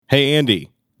Hey, Andy.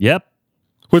 Yep.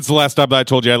 When's the last time that I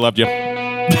told you I loved you?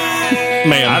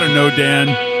 Man, I don't know, Dan.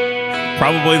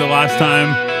 Probably the last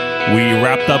time we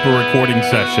wrapped up a recording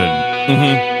session.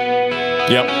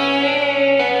 Yep.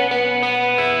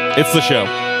 It's the show.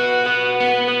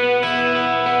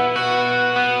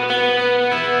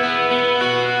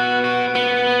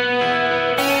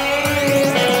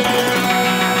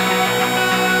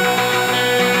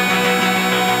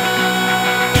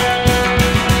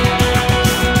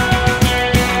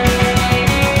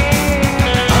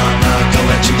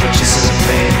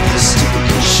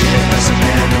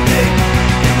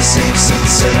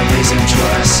 Sunset, amazing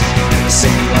dress, and the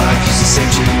same life, use the same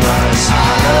two lies. I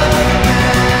love you,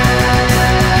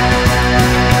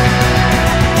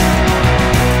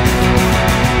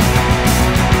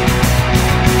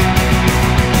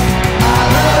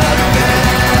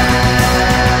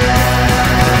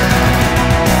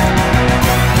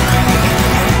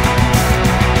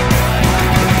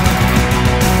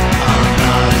 I'm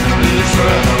not in the mood for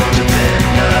a home to bend.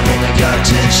 I've only got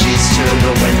 10 sheets to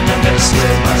the wind. I'm gonna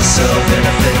slip myself in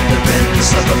a fender bender,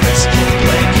 slap a Mexican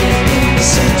blanket in the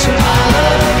center. I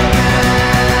love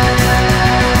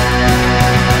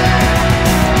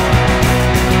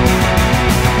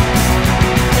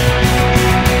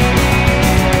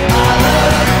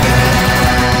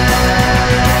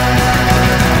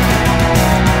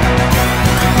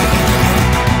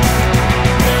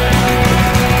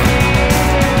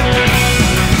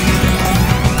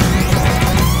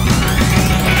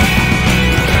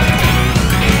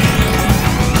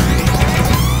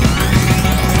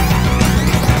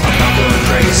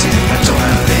you, I don't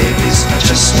have babies, I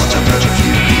just want to hurt a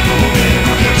few people.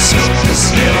 I'm gonna smoke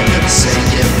this nail, I'm gonna say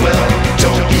get well.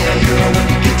 Don't be a hero when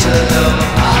you get to hell.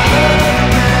 I love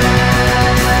you,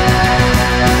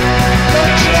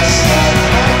 you're just like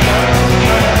my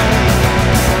girlfriend.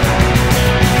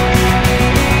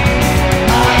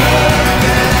 I love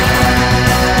you,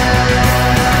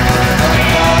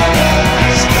 like all of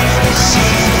these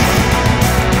places.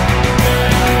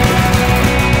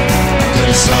 I'm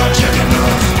gonna start checking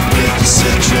off with the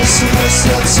citrus, unless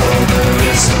that's all there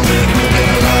is to live. I'm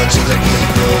gonna lie to the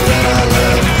people that I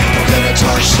love. I'm gonna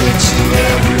talk shit to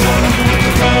everyone with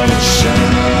the motion.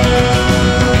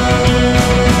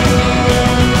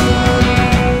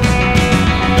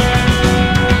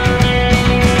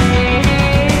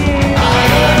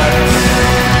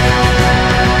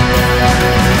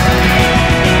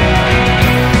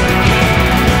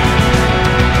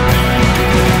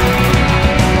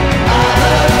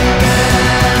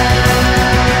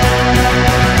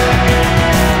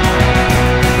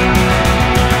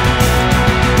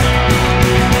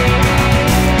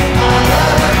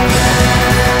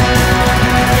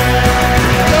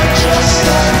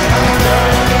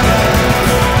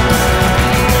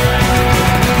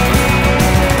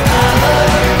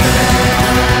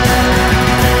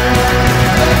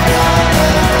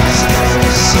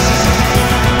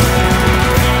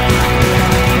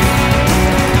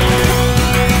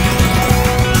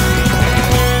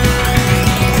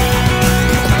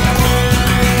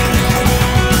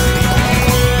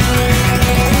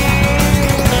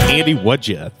 Andy, what'd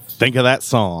you think of that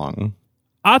song?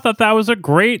 I thought that was a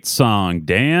great song,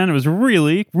 Dan. It was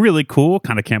really, really cool.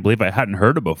 Kind of can't believe I hadn't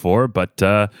heard it before, but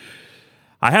I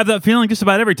have that feeling just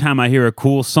about every time I hear a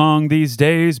cool song these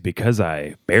days because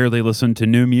I barely listen to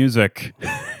new music.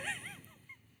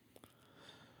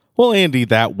 Well, Andy,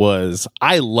 that was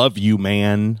I Love You,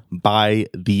 Man by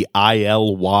the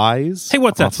ILYs. Hey,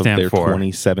 what's that off stand of their for?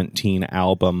 2017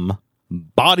 album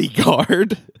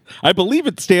Bodyguard. I believe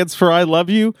it stands for I Love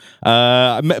You.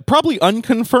 Probably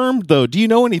unconfirmed, though. Do you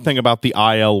know anything about the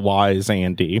ILYs,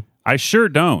 Andy? I sure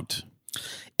don't.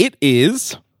 It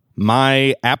is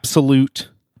my absolute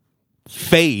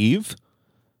fave,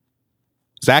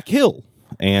 Zach Hill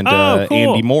and Oh, cool.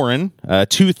 Andy Morin,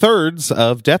 2/3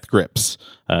 of Death Grips.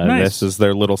 Nice. This is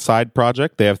their little side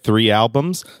project. They have 3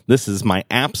 albums. This is my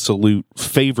absolute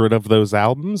favorite of those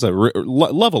albums. I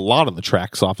love a lot of the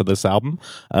tracks off of this album,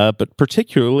 but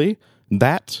particularly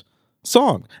that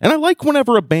song. And I like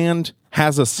whenever a band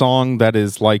has a song that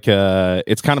is like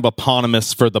it's kind of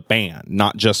eponymous for the band,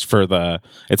 not just for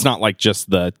it's not like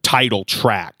just the title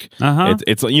track. Uh-huh.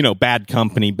 It's Bad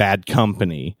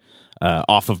Company,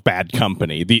 off of Bad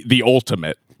Company, the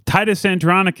ultimate. Titus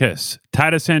Andronicus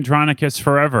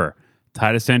forever.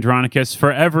 Titus Andronicus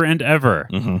forever and ever.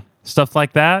 Mm-hmm. Stuff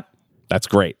like that. That's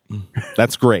great.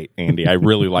 That's great, Andy. I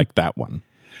really like that one.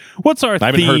 What's our I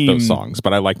haven't theme? heard those songs,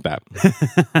 but I like that.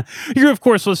 You're, of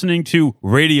course, listening to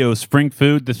Radio Spring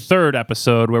Food, the 3rd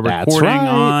episode. We're That's recording right.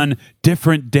 on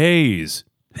different days.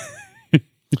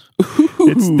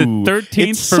 It's the 13th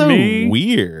it's for so me.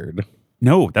 Weird.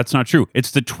 No, that's not true.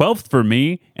 It's the 12th for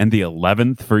me and the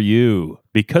 11th for you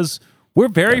because we're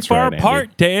very That's far right, apart,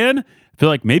 Andy. Dan. I feel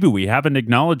like maybe we haven't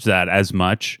acknowledged that as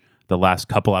much the last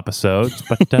couple episodes,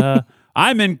 but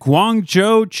I'm in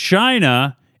Guangzhou,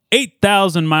 China,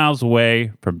 8,000 miles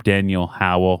away from Daniel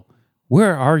Howell.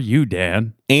 Where are you,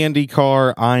 Dan? Andy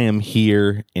Carr, I am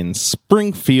here in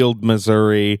Springfield,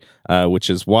 Missouri, which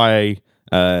is why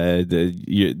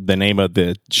the name of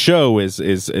the show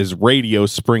is Radio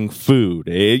Spring Food.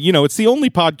 It's the only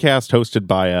podcast hosted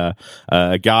by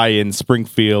a guy in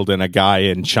Springfield and a guy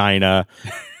in China.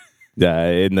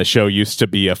 And the show used to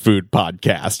be a food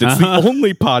podcast. It's the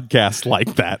only podcast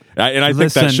like that, and I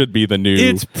think that should be the new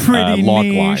It's pretty log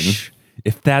niche.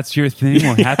 If that's your thing,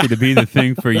 we're happy to be the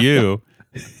thing for you.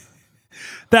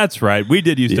 That's right. We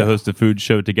did used to host a food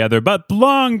show together, but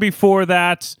long before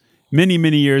that, many,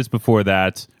 many years before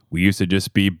that, we used to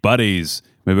just be buddies.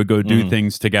 We would go do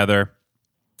things together.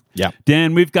 Yeah.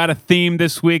 Dan, we've got a theme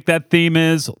this week. That theme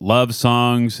is love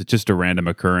songs. It's just a random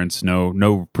occurrence.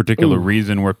 No particular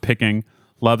reason we're picking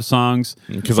love songs.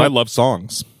 Because I love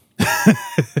songs.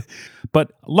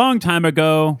 But a long time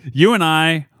ago, you and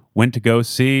I went to go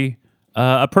see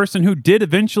a person who did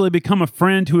eventually become a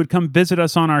friend who would come visit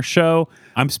us on our show.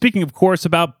 I'm speaking, of course,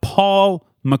 about Paul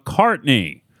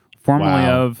McCartney, formerly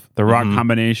Wow. of the rock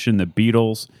combination, the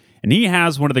Beatles. And he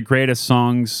has one of the greatest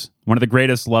songs, one of the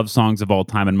greatest love songs of all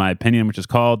time, in my opinion, which is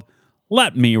called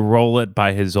Let Me Roll It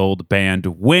by his old band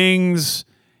Wings.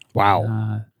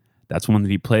 Wow. That's one that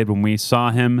he played when we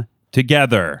saw him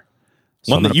together.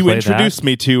 So One I'm that gonna you play introduced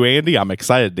me to, Andy. I'm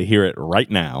excited to hear it right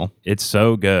now. It's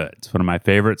so good. It's one of my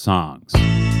favorite songs.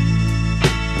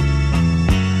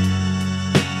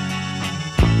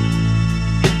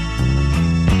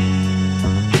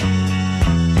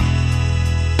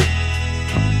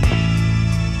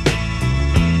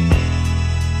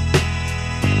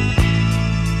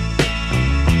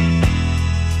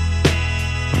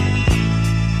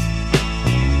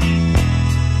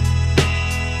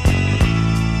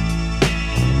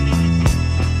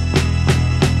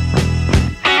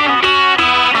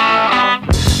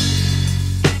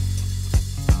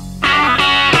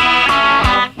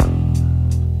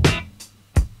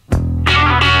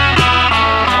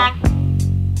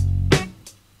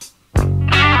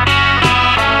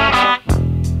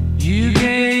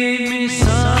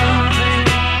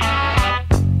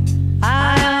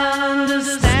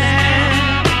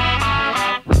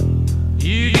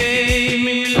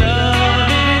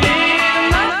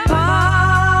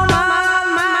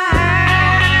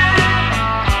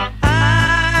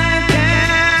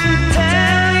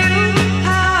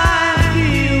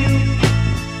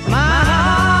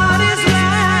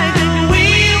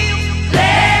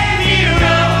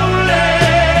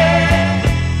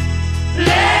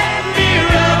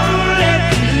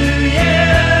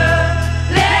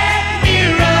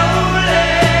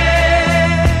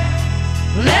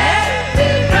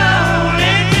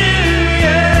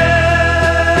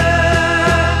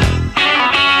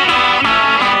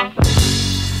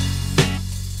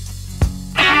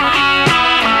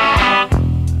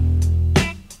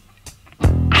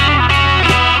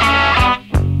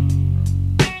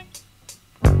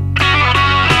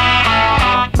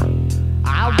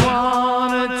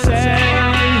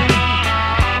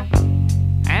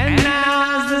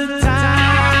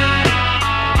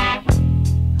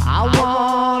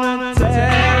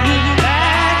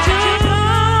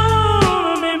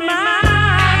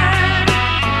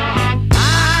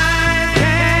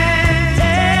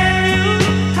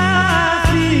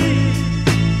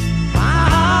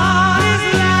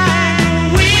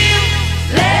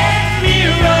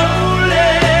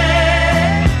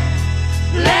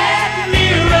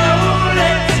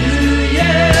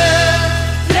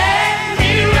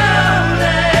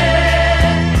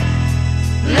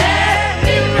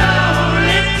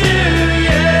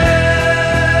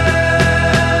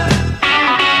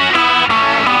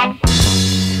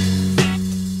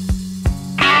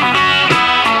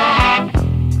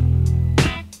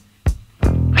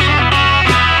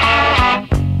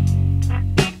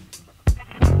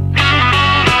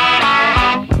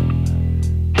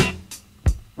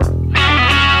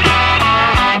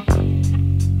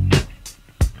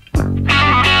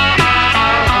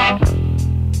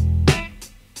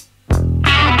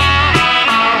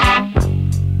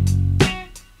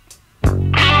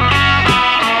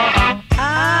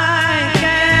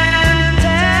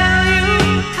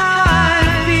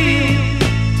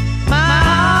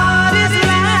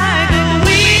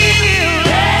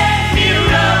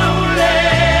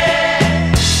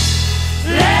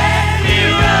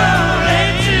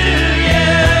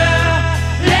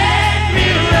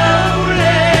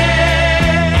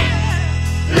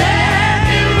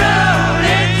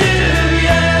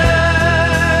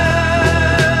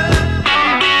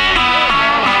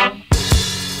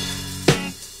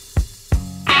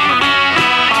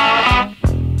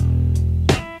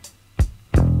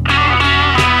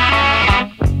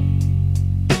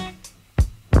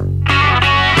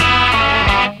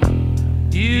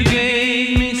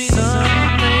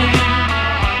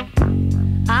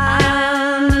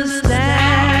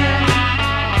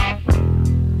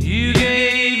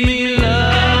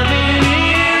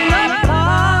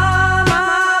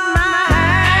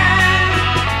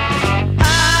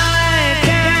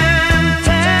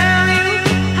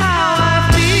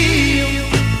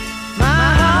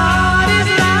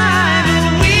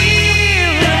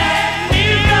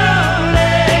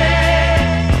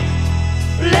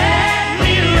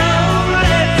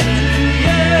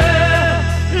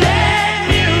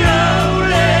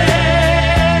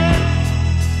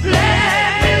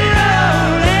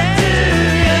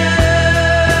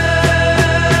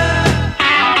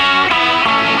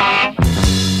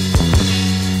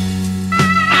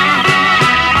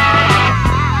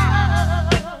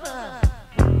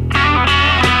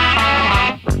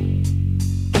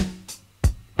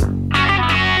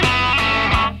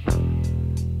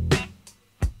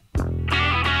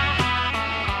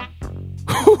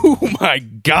 my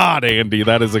God, Andy,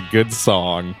 that is a good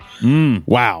song.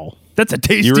 Wow. That's a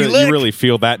tasty You lick. really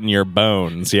feel that in your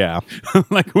bones, yeah.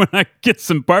 Like when I get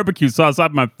some barbecue sauce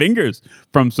off my fingers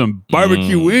from some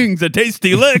barbecue wings, a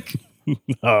tasty lick.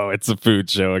 Oh, it's a food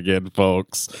show again,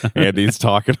 folks. Andy's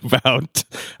talking about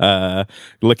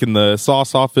licking the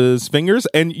sauce off his fingers,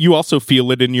 and you also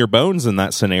feel it in your bones in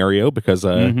that scenario because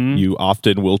you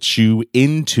often will chew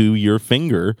into your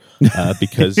finger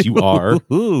because you are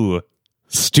Ooh.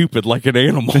 stupid like an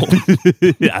animal.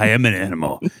 I am an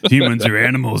animal. Humans are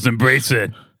animals. Embrace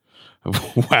it.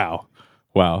 Wow.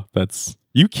 That's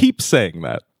you keep saying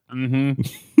that.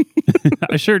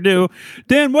 I sure do.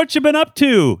 Dan, what you been up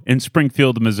to in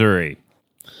Springfield, Missouri?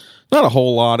 Not a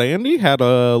whole lot, Andy. Had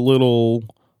a little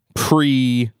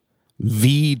pre-V-Day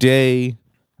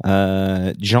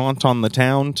jaunt on the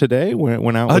town today.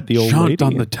 Went out with the old jaunt lady.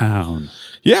 on the town.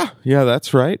 Yeah,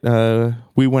 that's right.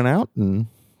 We went out and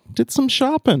did some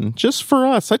shopping just for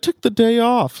us. I took the day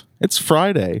off. It's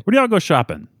Friday. Where do y'all go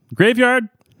shopping? Graveyard?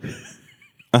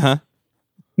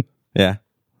 Yeah.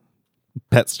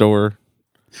 Pet store.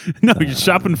 No, you're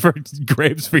shopping for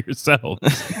graves for yourself.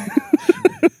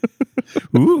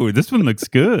 Ooh, this one looks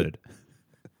good.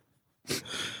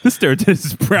 This dirt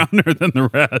is browner than the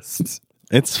rest.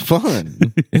 It's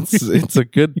fun. it's a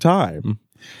good time.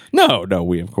 No,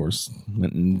 we of course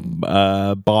went and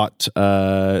bought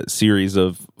a series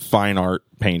of fine art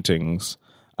paintings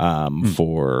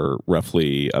for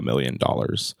roughly $1 million.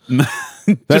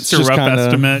 That's just a rough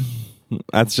estimate.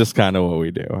 That's just kind of what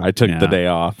we do. I took the day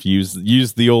off,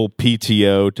 used the old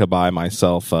PTO to buy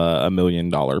myself a $1 million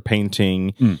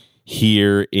painting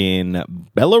here in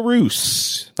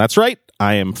Belarus. That's right.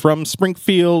 I am from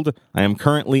Springfield. I am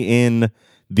currently in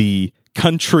the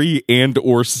country and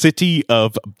or city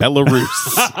of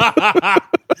Belarus.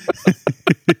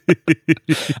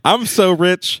 I'm so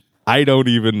rich, I don't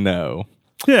even know.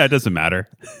 Yeah, it doesn't matter.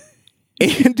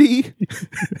 Andy,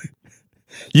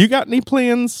 you got any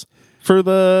plans for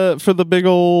the big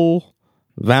ol'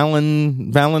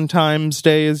 Valentine's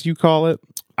Day, as you call it?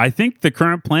 I think the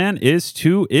current plan is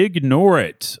to ignore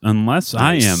it unless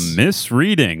I am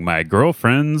misreading my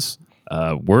girlfriend's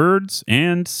words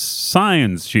and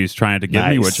signs she's trying to give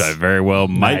me, which I very well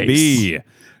might be.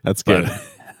 That's good. But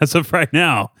as of right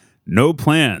now, no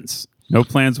plans. No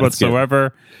plans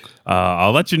whatsoever.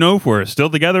 I'll let you know if we're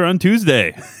still together on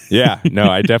Tuesday. Yeah, no,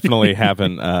 I definitely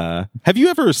haven't. Have you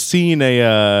ever seen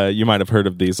you might have heard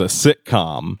of these, a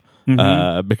sitcom?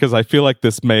 Because I feel like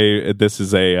this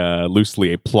is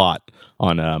loosely a plot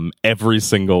on every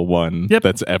single one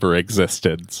that's ever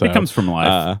existed. So it comes from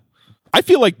life. I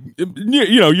feel like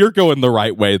you're going the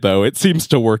right way, though. It seems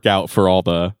to work out for all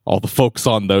the folks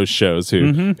on those shows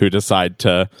who decide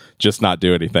to just not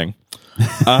do anything.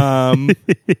 Andy,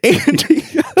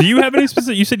 do you have any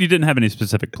specific? You said you didn't have any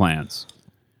specific plans.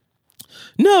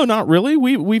 No, not really.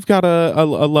 We've got a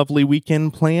lovely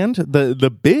weekend planned. The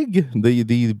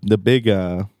big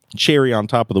cherry on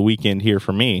top of the weekend here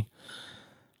for me.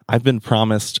 I've been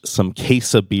promised some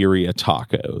quesadilla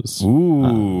tacos.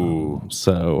 Ooh.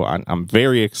 So I'm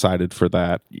very excited for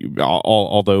that.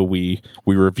 Although we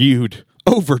reviewed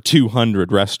over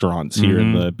 200 restaurants here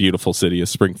in the beautiful city of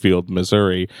Springfield,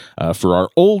 Missouri, for our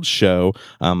old show.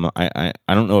 I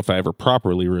don't know if I ever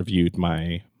properly reviewed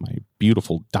my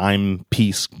beautiful dime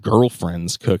piece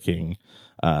girlfriend's cooking.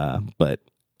 But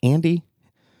Andy,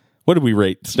 what did we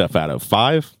rate stuff out of?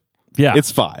 5? Yeah,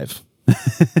 it's 5.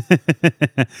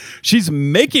 She's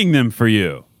making them for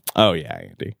you. Oh yeah,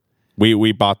 Andy.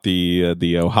 We bought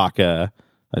the Oaxaca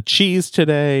cheese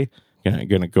today.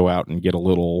 Gonna go out and get a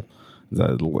little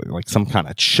like some kind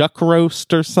of chuck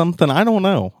roast or something. I don't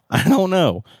know.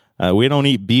 We don't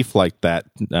eat beef like that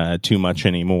too much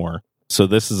anymore. So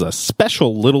this is a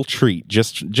special little treat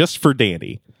just for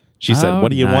Danny. She said,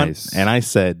 "What do you want?" And I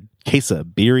said,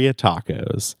 "Quesadilla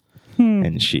tacos."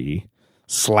 And she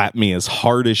slapped me as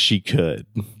hard as she could,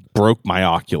 broke my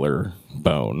ocular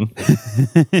bone.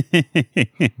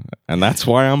 And that's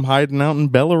why I'm hiding out in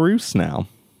Belarus now.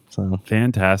 So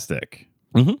fantastic.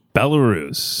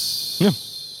 Belarus. Yeah.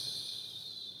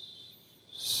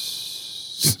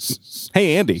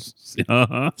 Hey, Andy.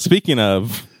 Speaking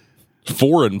of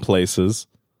foreign places,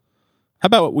 how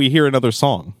about we hear another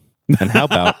song? And how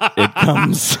about it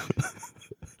comes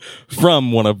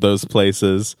from one of those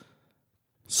places,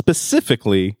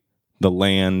 specifically the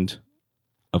land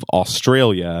of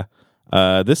Australia.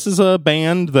 This is a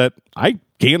band that I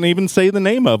can't even say the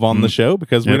name of on the show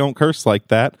because we don't curse like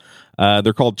that.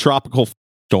 They're called Tropical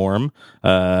Storm,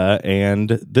 and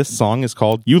this song is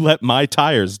called You Let My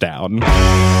Tires Down.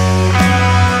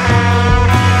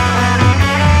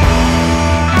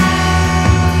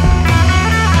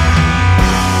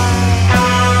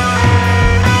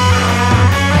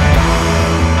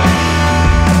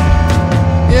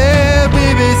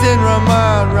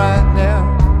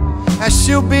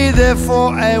 she'll be there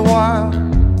for a while,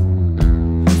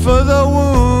 for the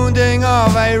wounding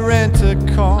of a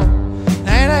rent-a-car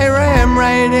and a ram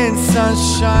raid in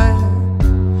sunshine.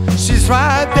 She's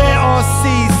right there on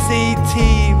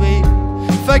CCTV,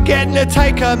 forgetting to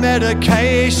take her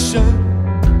medication.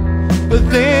 But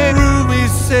then Ruby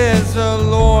says her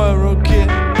lawyer will get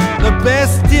the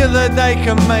best deal that they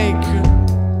can make.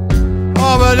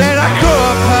 Oh, but then I grew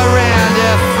up around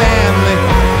their family,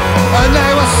 and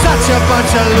they were such a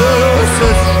bunch of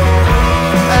losers.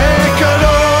 They could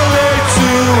only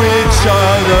do each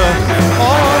other.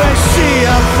 Oh, they see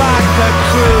her vodka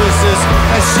cruises,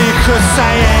 and she could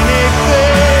say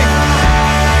anything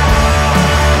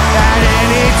at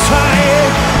any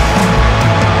time.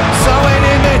 So when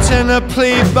you mention the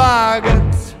plea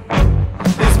bargains,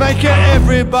 it's making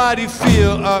everybody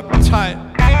feel uptight.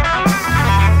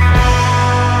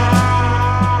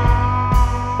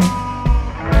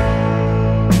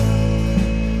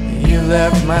 You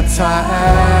left my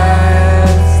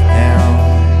ties down.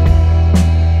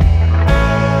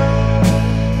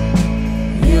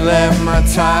 You left my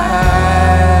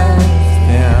ties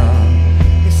down.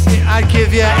 You see, I'd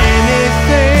give you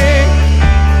anything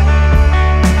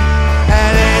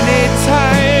at any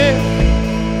time,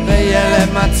 but you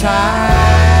left my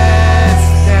ties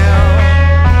down.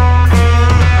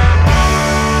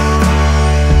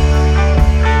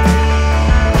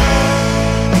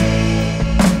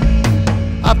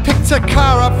 I picked a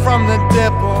car up from the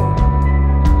depot.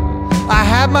 I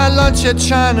had my lunch at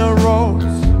China Rose,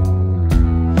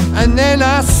 and then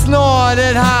I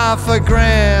snorted half a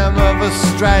gram of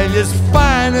Australia's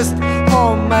finest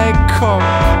homemade coke.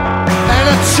 And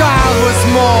a child was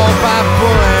mauled by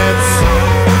bullets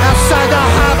outside the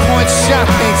High Point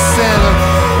shopping center,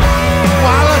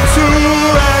 while a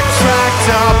two-rack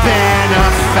tractor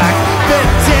benefact bit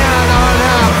down on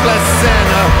our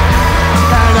placenta.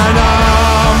 And an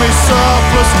army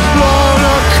surplus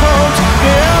loaner coat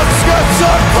the outskirts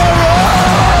of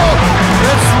parole.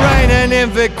 It's raining in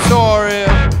Victoria,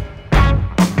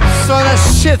 so the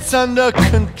shit's under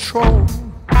control.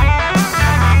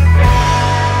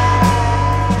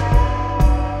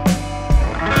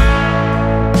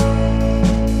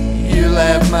 You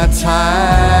left my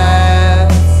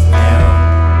ties down.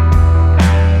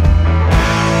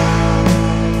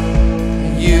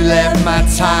 You left my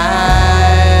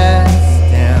ties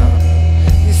down.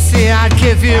 You see, I'd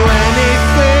give you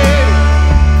anything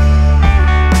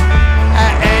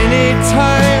at any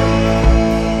time,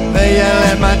 but you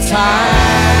left my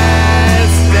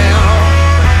ties down.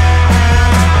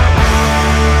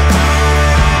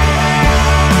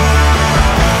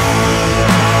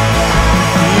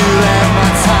 You left my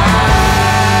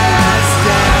ties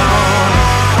down.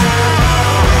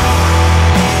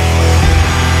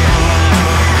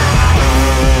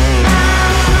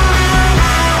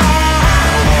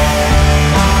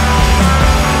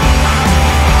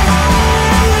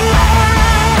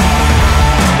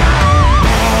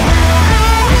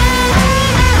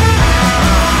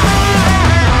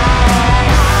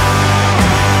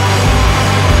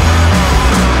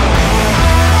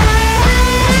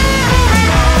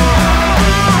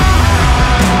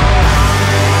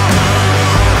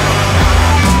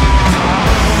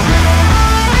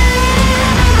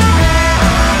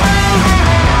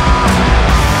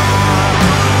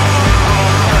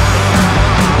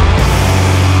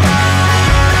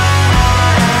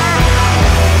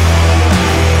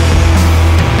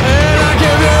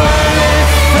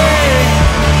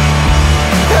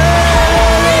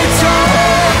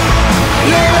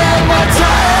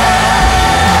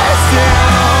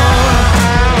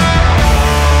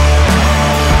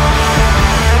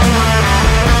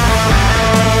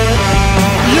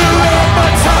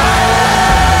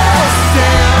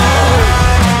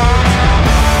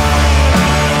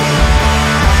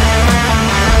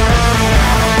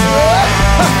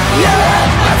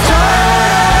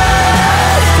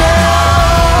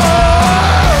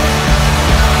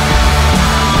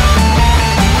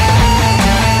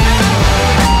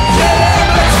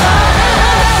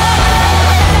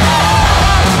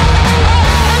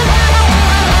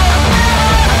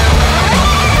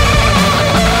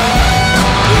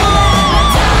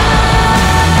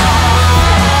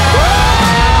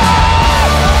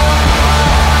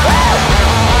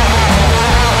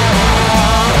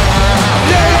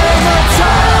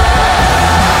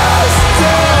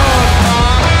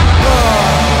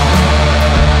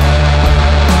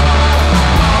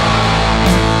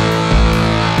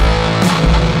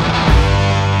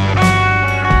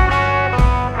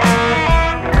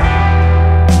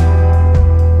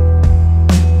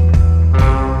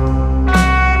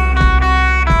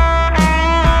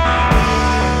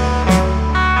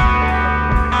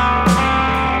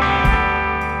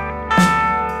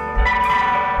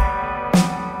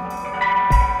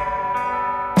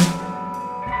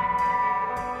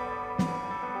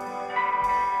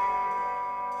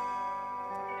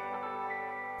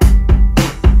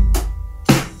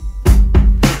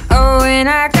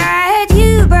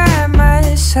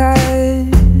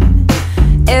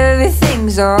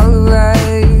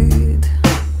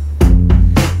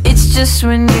 just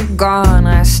when you're gone,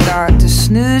 I start to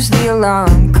snooze the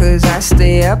alarm, 'cause I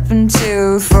stay up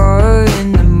until 4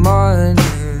 in the morning,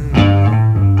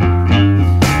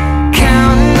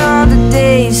 counting all the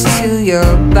days till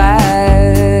you're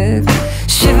back,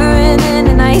 shivering in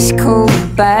an ice cold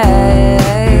bath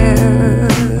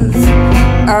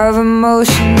of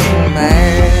emotions and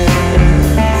math.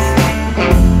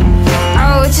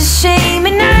 Oh, it's a shame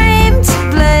and I'm to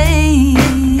blame,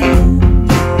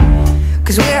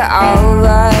 'cause we're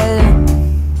alright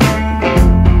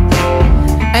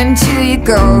until you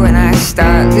go and I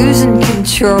start losing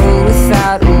control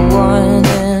without a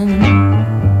warning,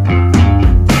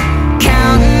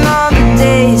 counting all the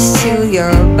days till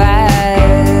you're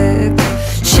back,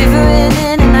 shivering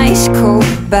in an ice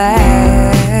cold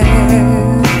bath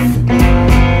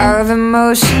of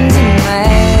emotions and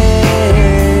math.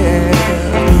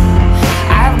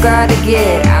 I've gotta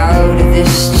get out of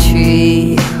this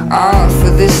tree, off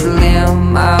of this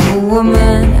limb. I'm a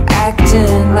woman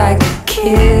acting like a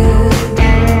kid,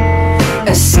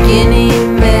 a skinny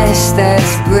mess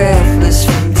that's breathless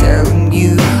from telling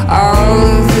you all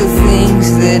of the things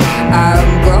that I'm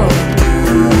gonna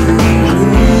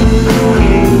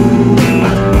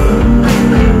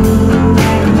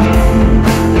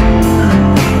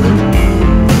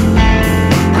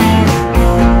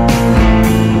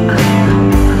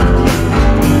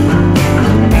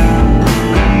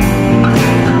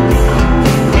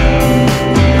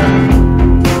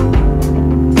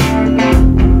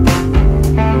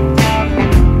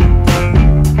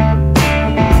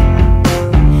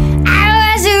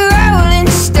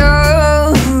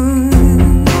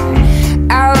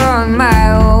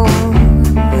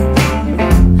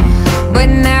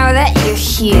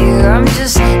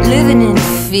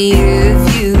fear of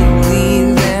you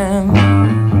leaving,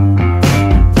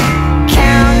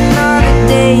 counting all the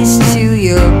days till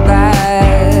you're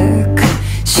back,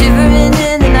 shivering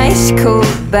in an ice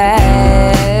cold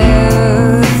bath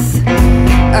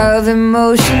of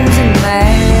emotions and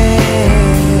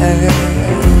math.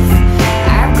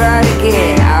 I've gotta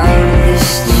get out of this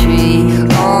tree,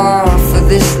 off of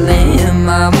this limb.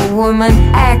 I'm a woman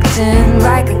acting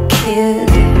like a kid,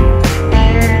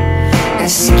 a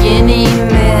skinny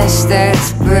mess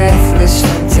that's breathless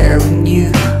from telling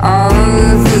you all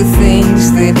of the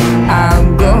things that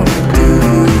I'm gonna do.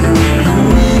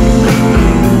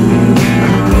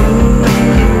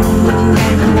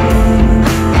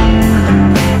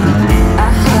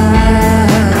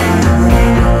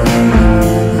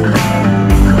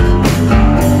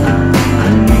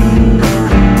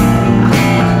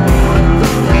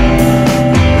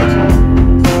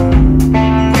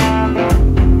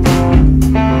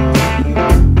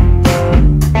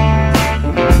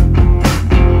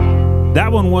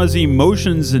 Was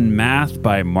Emotions and Math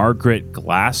by Margaret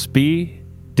Glaspie.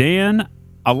 Dan,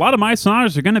 a lot of my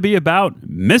songs are going to be about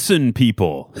missing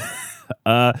people.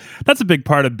 That's a big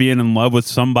part of being in love with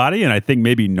somebody, and I think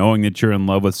maybe knowing that you're in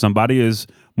love with somebody is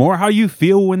more how you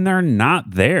feel when they're not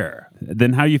there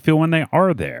than how you feel when they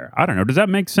are there. I don't know. Does that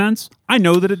make sense? I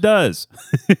know that it does.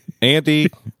 Andy,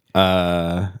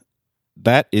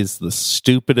 that is the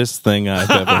stupidest thing I've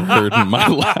ever heard in my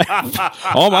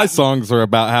life. All my songs are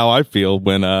about how I feel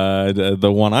when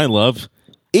the one I love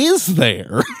is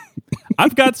there.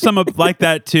 I've got some like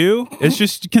that too. It's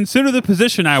just consider the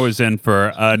position I was in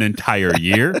for an entire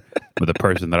year with a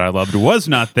person that I loved was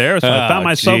not there. So I found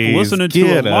myself listening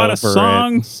to a lot of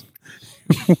songs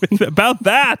about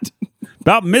that.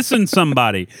 About missing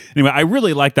somebody. Anyway, I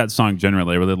really like that song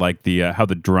generally. I really like the how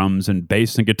the drums and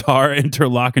bass and guitar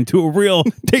interlock into a real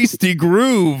tasty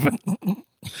groove.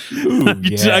 Ooh,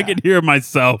 I could hear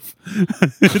myself.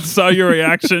 Saw your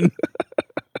reaction.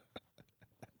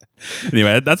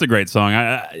 Anyway, that's a great song.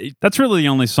 That's really the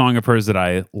only song of hers that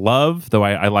I love, though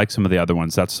I like some of the other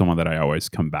ones. That's the one that I always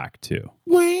come back to.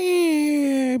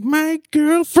 Where my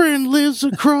girlfriend lives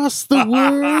across the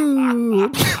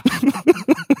world.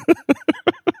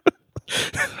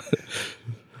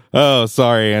 Oh,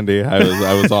 sorry, Andy. I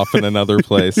was off in another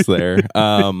place there.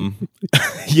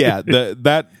 Yeah,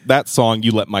 that song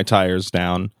 "You Let My Tires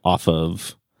Down" off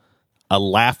of "A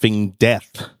Laughing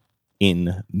Death"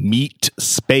 in Meat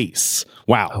Space.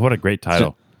 Wow, what a great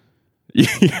title!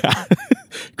 Yeah,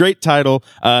 great title.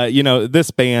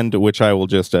 This band, which I will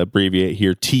just abbreviate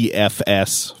here,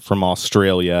 TFS from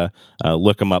Australia.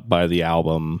 Look them up by the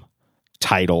album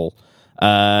title.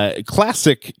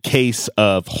 Classic case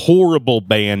of horrible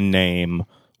band name,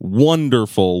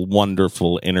 wonderful,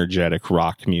 wonderful, energetic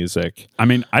rock music. I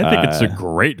mean, I think it's a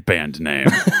great band name.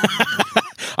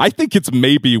 I think it's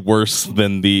maybe worse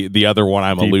than the other one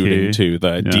I'm alluding to,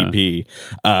 the DP.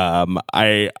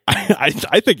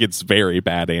 I think it's very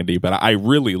bad, Andy, but I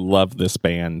really love this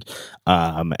band.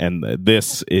 And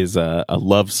this is a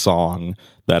love song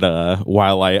that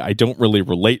while I don't really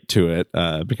relate to it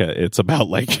because it's about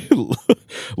like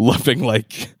loving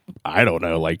like I don't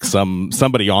know like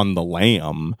somebody on the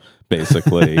lam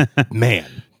basically.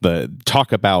 Man, the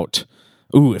talk about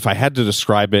if I had to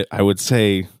describe it, I would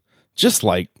say just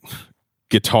like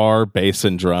guitar, bass,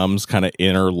 and drums kind of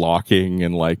interlocking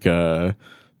in like a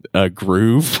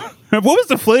groove. What was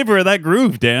the flavor of that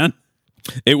groove, Dan?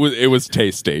 It was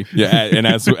tasty, yeah. And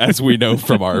as we know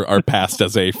from our past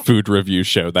as a food review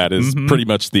show, that is pretty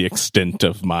much the extent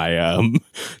of my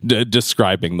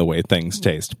describing the way things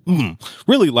taste.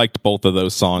 Really liked both of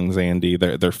those songs, Andy.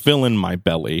 They're filling my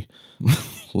belly,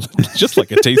 just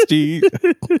like a tasty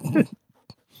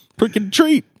freaking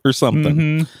treat or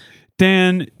something.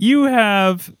 Dan, you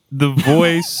have the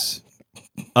voice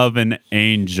of an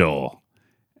angel.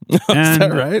 Is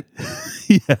that right?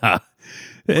 Yeah.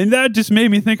 And that just made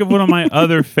me think of one of my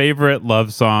other favorite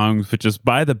love songs, which is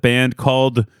by the band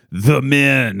called The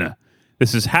Men.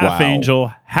 This is Half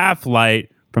Angel, Half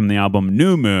Light from the album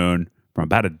New Moon from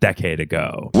about a decade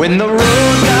ago. When the road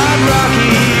got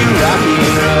rocky and rough,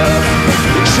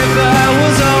 the trip I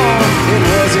was on, it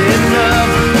wasn't enough.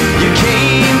 You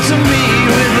came to me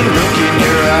with a look in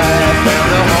your eye. I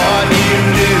found a heart you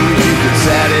knew you could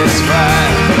satisfy.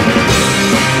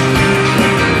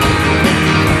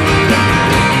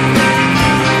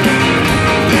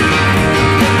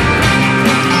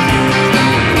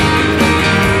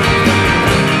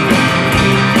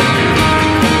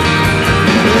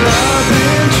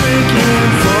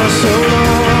 So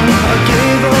long, I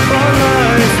gave up on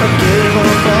life, I gave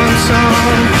up on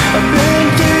song. I've been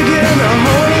digging a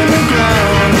hole in the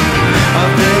ground.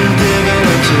 I've been digging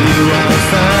until you are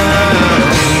found.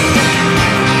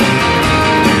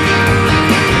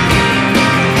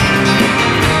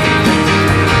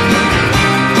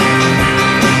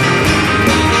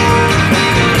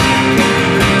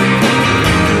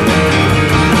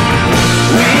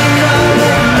 We know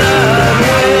we're not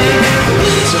waiting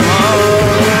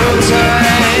tomorrow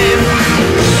time.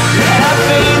 Half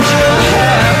angel,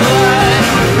 half light.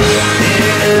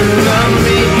 In the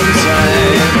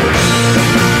meantime,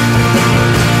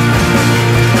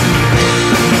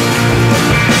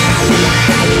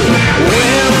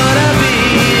 where would I be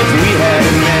if we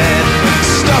hadn't met?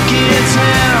 Stuck in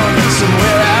town,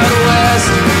 somewhere out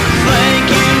west. Thank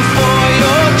you for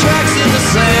your tracks in the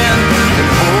sand and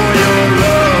for your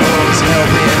love's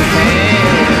helping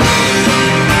hand.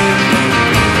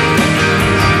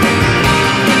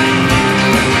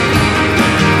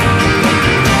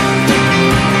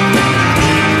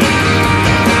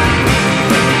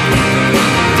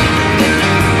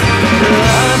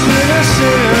 I've been a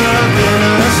sinner, I've been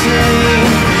a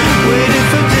saint, waiting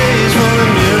for days for the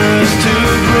mirrors to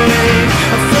break.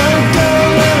 I fell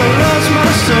down and I lost my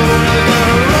soul. I got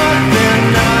a rock band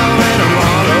now and I'm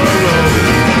on a roll.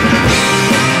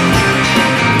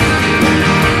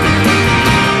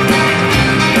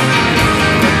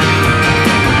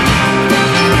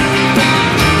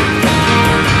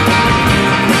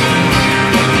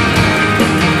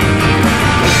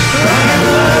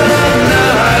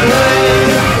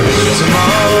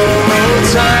 Tomorrow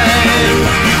time.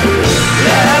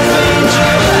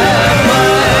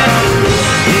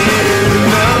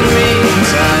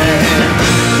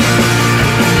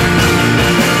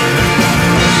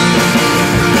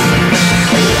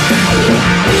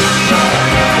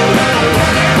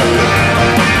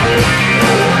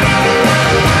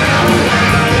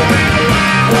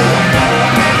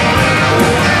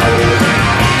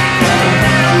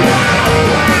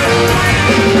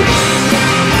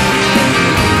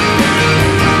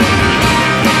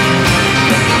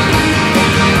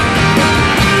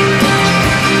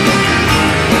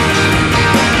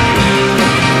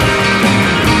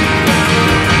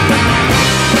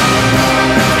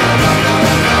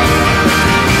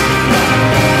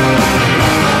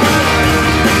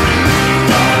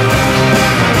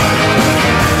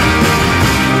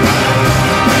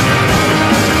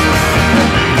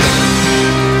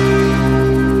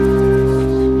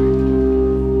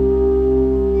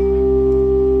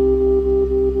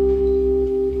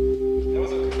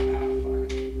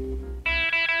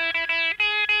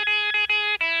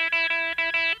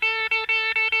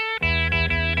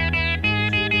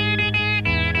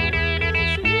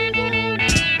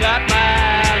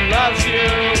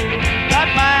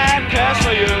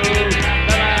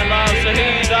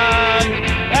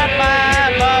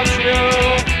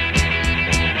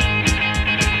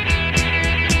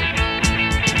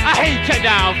 He came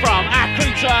down from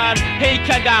Accrington, he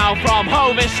came down from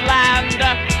Hovis Land.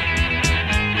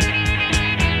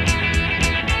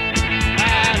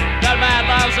 And that man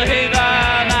loves a heathen,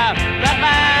 that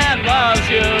man loves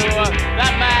you,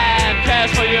 that man cares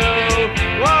for you.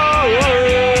 Whoa,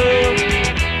 whoa.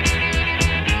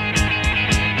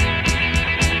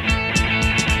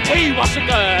 He wasn't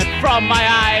good from my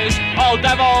eyes, all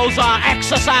devils are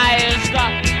exorcised.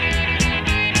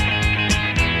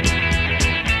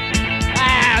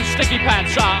 And sticky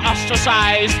pants are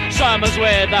ostracized, sermons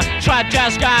with trad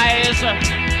jazz guys.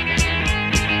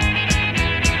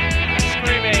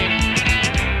 Screaming.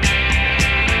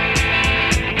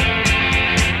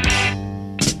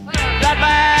 That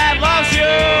man loves you,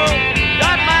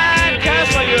 that man cares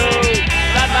for you,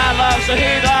 that man loves the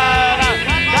heathen,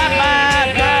 that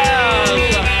man cares.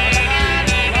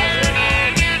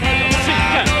 You see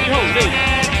can't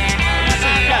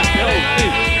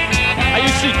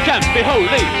be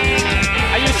holy.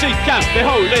 You see can't be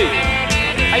holy.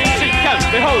 You see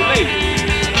can't be holy.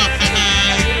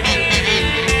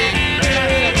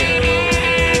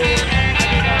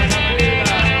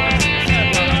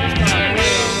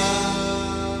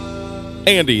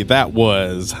 Andy, that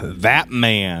was That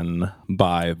Man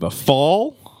by The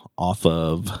Fall off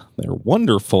of their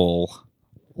wonderful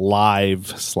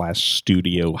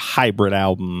live/studio hybrid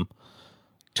album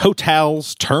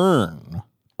Total's Turn.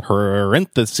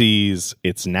 Parentheses,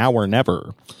 it's now or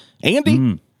never.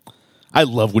 Andy, I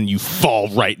love when you fall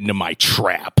right into my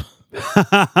trap.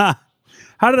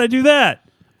 How did I do that?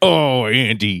 Oh,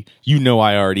 Andy, you know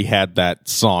I already had that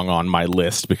song on my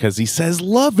list because he says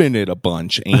love in it a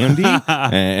bunch, Andy.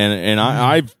 and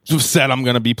I've said I'm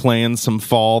going to be playing some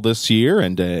Fall this year,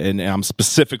 and I'm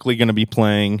specifically going to be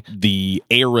playing the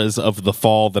eras of the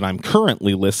Fall that I'm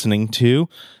currently listening to.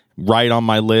 Right on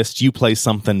my list, you play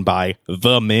something by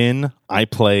The Men. I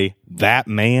play That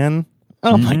Man.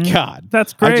 Oh, my God.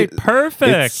 That's great.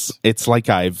 Perfect. It's like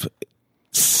I've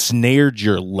snared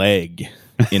your leg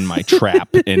in my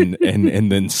trap and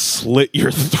then slit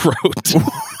your throat.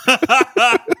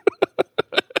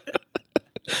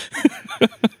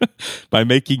 By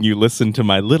making you listen to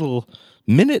my little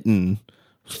minute and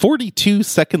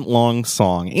 42-second long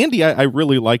song. Andy, I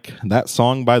really like that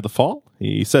song by The Fall.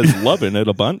 He says love in it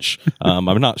a bunch. I'm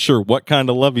not sure what kind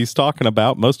of love he's talking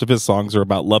about. Most of his songs are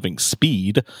about loving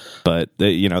speed, but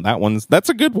that's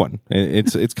a good one.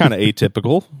 It's kind of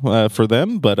atypical for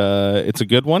them, but it's a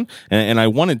good one. And I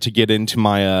wanted to get into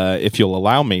my, if you'll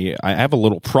allow me, I have a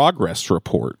little progress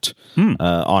report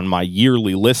on my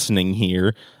yearly listening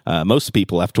here. Most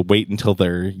people have to wait until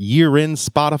their year-end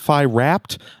Spotify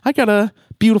Wrapped. I got a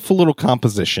beautiful little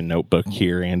composition notebook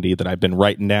here, Andy, that I've been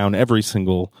writing down every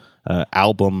single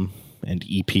album and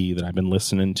EP that I've been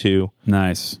listening to.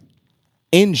 Nice.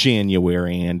 In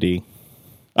January, Andy,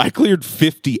 I cleared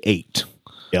 58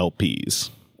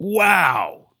 LPs.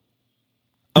 Wow.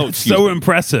 Oh, it's so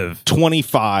impressive.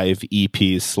 25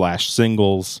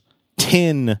 EPs/singles,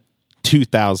 10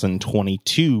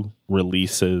 2022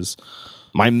 releases.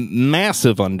 My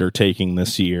massive undertaking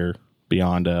this year,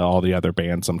 beyond all the other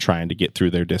bands I'm trying to get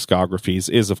through their discographies,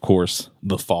 is, of course,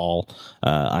 The Fall.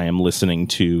 I am listening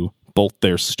to both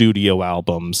their studio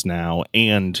albums now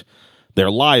and their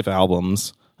live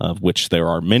albums, of which there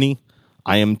are many.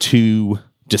 I am to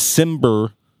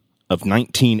December of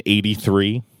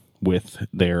 1983 with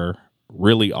their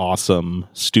really awesome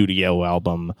studio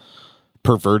album,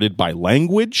 Perverted by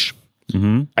Language.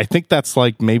 Mm-hmm. I think that's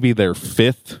like maybe their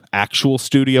 5th actual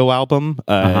studio album,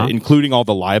 including all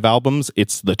the live albums.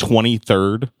 It's the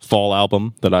 23rd Fall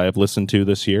album that I have listened to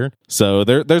this year. So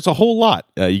there's a whole lot.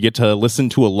 You get to listen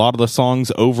to a lot of the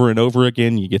songs over and over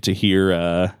again. You get to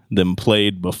hear them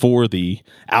played before the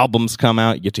albums come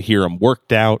out. You get to hear them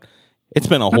worked out. It's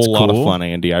been a whole lot of fun,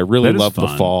 Andy. I really love The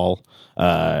Fall.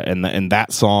 And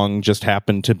that song just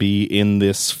happened to be in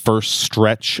this first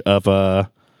stretch of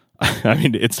I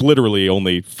mean, it's literally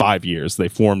only 5 years. They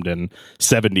formed in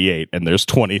 78, and there's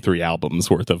 23 albums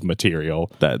worth of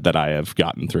material that I have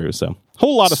gotten through. So,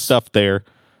 whole lot of stuff there.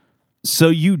 So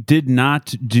you did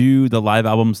not do the live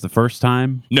albums the first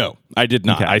time? No, I did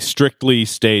not. Okay. I strictly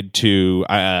stayed to.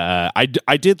 I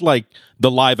did like the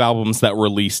live albums that were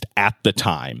released at the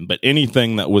time, but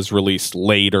anything that was released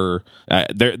later,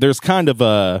 there's kind of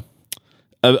a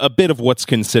bit of what's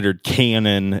considered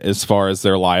canon as far as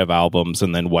their live albums,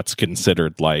 and then what's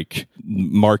considered like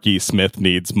Marky Smith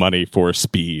needs money for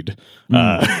speed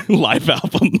live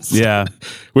albums. Yeah.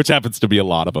 Which happens to be a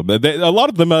lot of them. A lot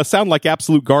of them sound like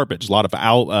absolute garbage. A lot of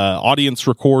audience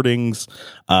recordings,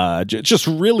 just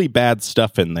really bad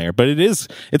stuff in there. But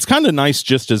it's kind of nice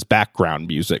just as background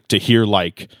music to hear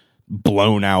like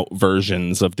blown out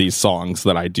versions of these songs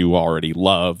that I do already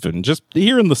love, and just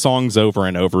hearing the songs over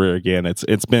and over again. It's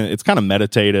kind of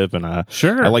meditative, and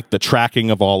Sure. I like the tracking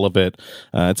of all of it.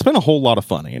 It's been a whole lot of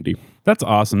fun, Andy. That's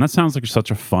awesome. That sounds like such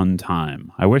a fun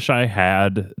time. I wish I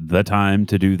had the time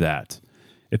to do that.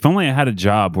 If only I had a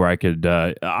job where I could,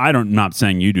 not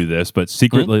saying you do this, but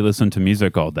secretly listen to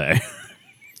music all day.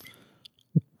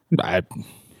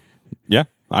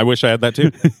 I wish I had that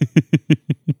too.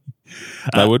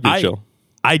 That would be chill.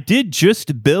 I did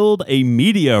just build a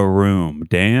media room,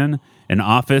 Dan, an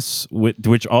office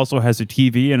which also has a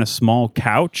TV and a small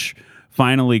couch.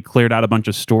 Finally cleared out a bunch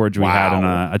of storage we had in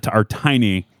our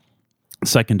tiny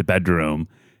second bedroom.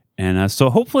 And so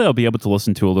hopefully I'll be able to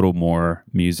listen to a little more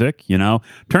music, you know.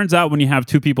 Turns out when you have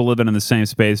two people living in the same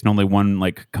space and only one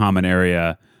like common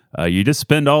area, you just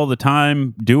spend all the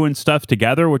time doing stuff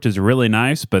together, which is really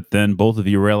nice. But then both of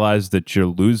you realize that you're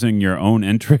losing your own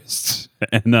interests,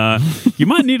 and you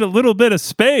might need a little bit of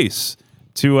space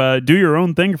to do your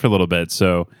own thing for a little bit.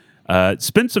 So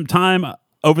spend some time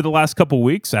over the last couple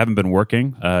weeks. I haven't been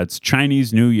working. It's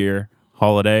Chinese New Year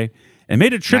holiday, and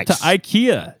made a trip to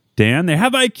IKEA. Dan, they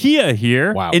have IKEA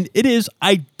here, and it is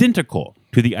identical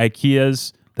to the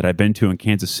IKEAs that I've been to in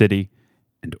Kansas City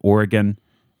and Oregon.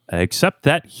 Except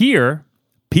that here,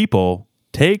 people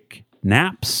take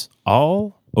naps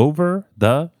all over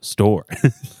the store.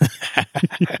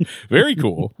 Very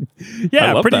cool. Yeah,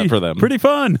 I love that for them. Pretty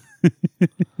fun.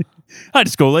 I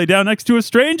just go lay down next to a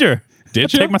stranger.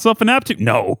 Did you? Take myself a nap too?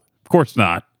 No, of course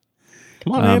not.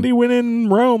 Come on, Andy, when in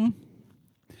Rome.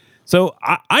 So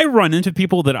I run into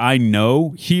people that I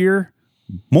know here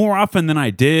more often than I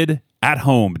did at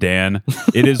home, Dan.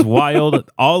 It is wild.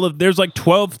 There's like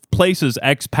 12 places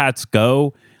expats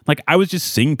go. Like I was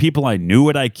just seeing people I knew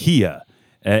at IKEA.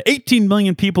 18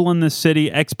 million people in this city.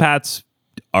 Expats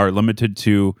are limited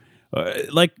to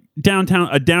like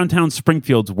downtown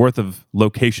Springfield's worth of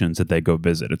locations that they go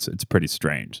visit. It's pretty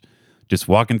strange. Just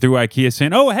walking through IKEA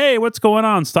saying, "Oh, hey, what's going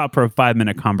on?" Stop for a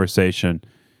 5-minute conversation.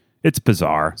 It's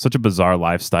bizarre. Such a bizarre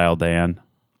lifestyle, Dan.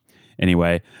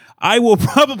 Anyway, I will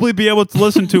probably be able to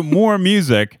listen to more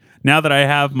music now that I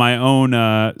have my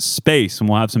own space, and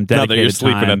we'll have some dedicated now that you're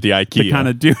sleeping time at the IKEA. to kind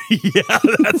of do. Yeah,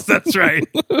 that's right.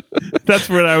 That's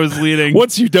where I was leading.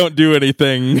 Once you don't do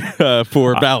anything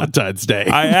for Valentine's Day.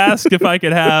 I asked if I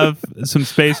could have some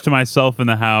space to myself in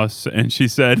the house, and she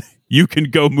said, "You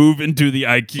can go move into the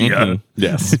IKEA."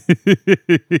 Yes.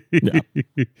 Yeah.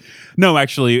 No,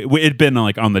 actually, it had been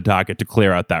like on the docket to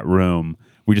clear out that room.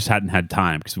 We just hadn't had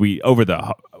time because over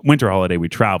the winter holiday we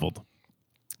traveled,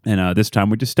 and this time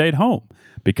we just stayed home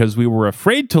because we were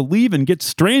afraid to leave and get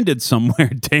stranded somewhere,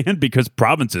 Dan, because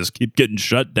provinces keep getting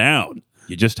shut down.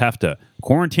 You just have to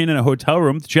quarantine in a hotel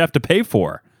room that you have to pay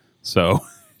for. So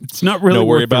it's not really Don't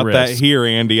worry worth the about that risk. here,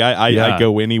 Andy. I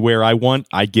go anywhere I want.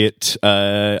 I get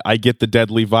the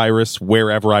deadly virus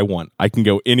wherever I want. I can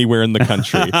go anywhere in the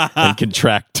country and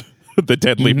contract the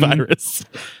deadly virus.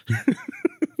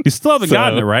 You still haven't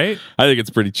gotten it, right? I think it's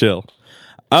pretty chill.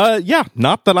 Yeah,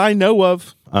 not that I know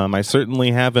of. I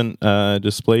certainly haven't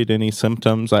displayed any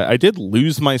symptoms. I did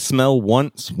lose my smell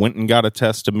once. Went and got a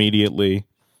test immediately.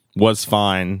 Was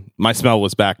fine. My smell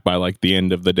was back by like the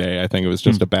end of the day. I think it was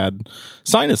just a bad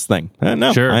sinus thing.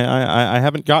 No, Sure. I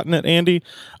haven't gotten it, Andy.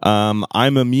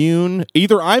 I'm immune.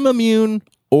 Either I'm immune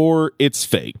or it's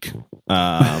fake.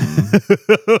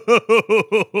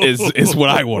 Is what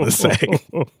I want to say.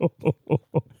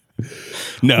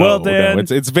 Well, Dan, no,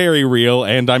 it's very real,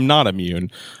 and I'm not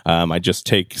immune. I just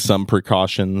take some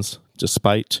precautions,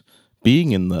 despite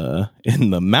being in the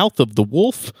mouth of the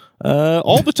wolf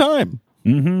all the time.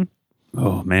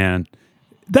 Oh man,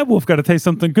 that wolf got to taste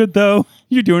something good though.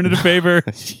 You're doing it a favor.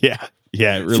 Yeah,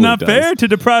 it really It's not does. fair to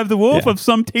deprive the wolf Yeah. of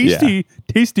some tasty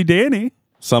Danny.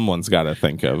 Someone's got to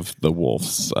think of the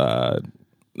wolf's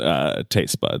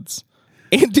taste buds.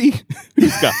 Andy,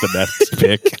 who's got the next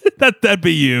pick? That'd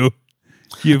be you.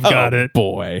 You've got it.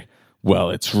 Boy.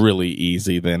 Well, it's really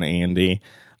easy then, Andy.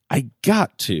 I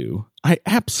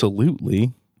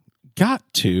absolutely got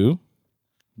to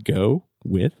go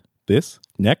with this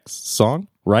next song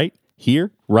right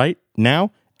here, right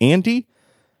now. Andy,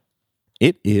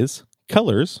 it is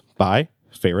Colors by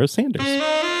Pharoah Sanders.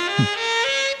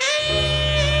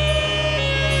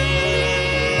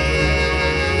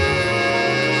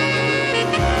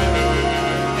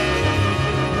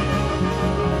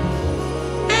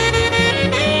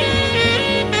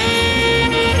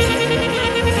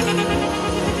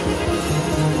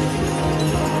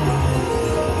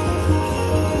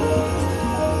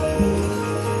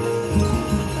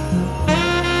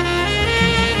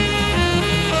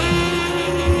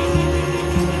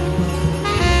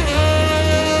 Thank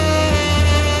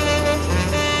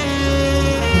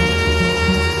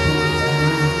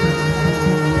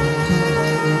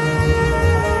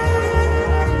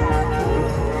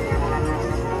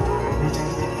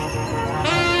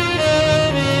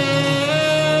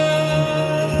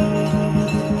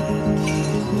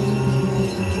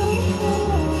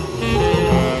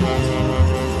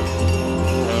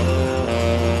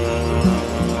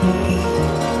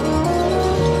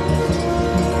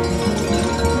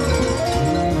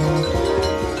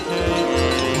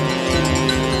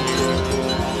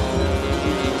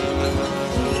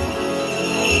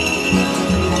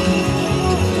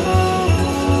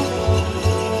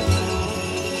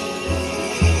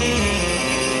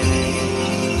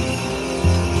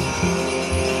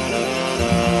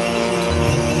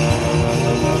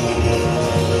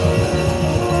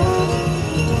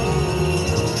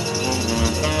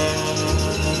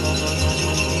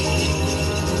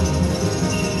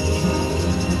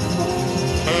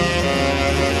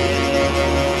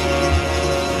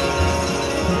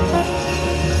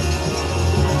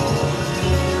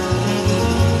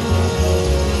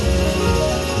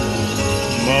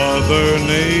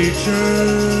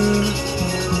nature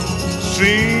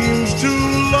seems to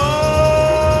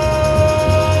love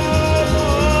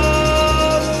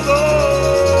us so.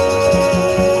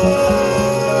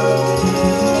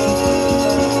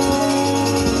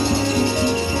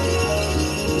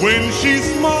 When she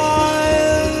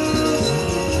smiles,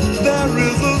 there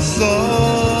is a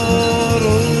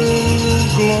subtle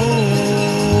glow.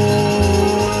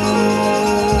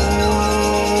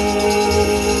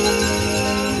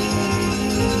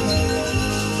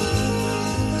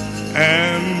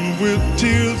 And with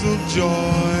tears of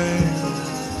joy,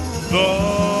 the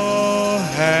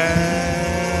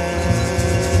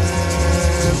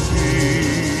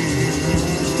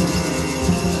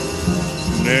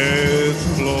happiness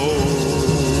flows.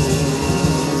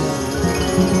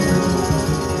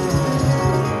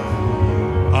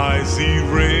 I see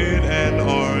red and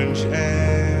orange and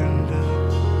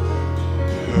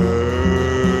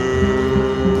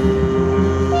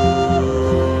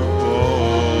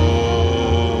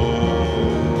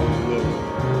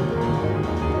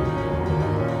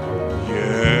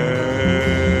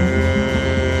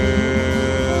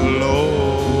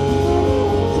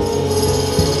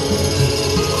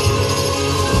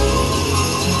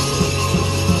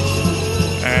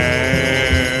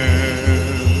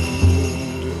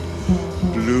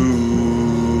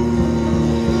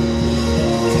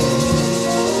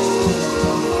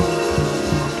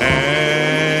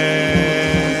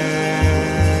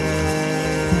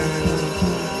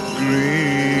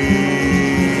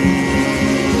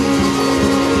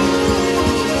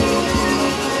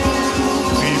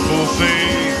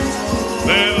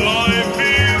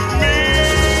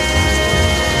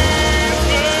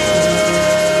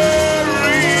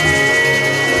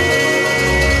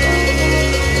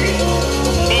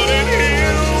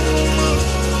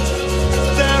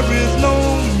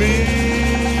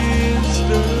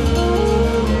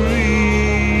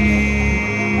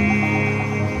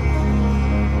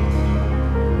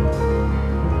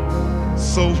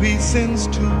so he sends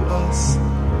to us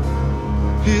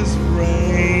his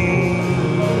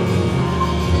rainbow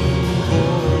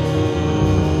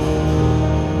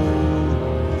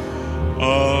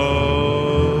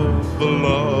of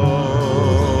love.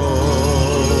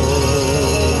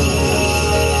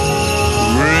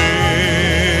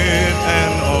 Red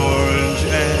and orange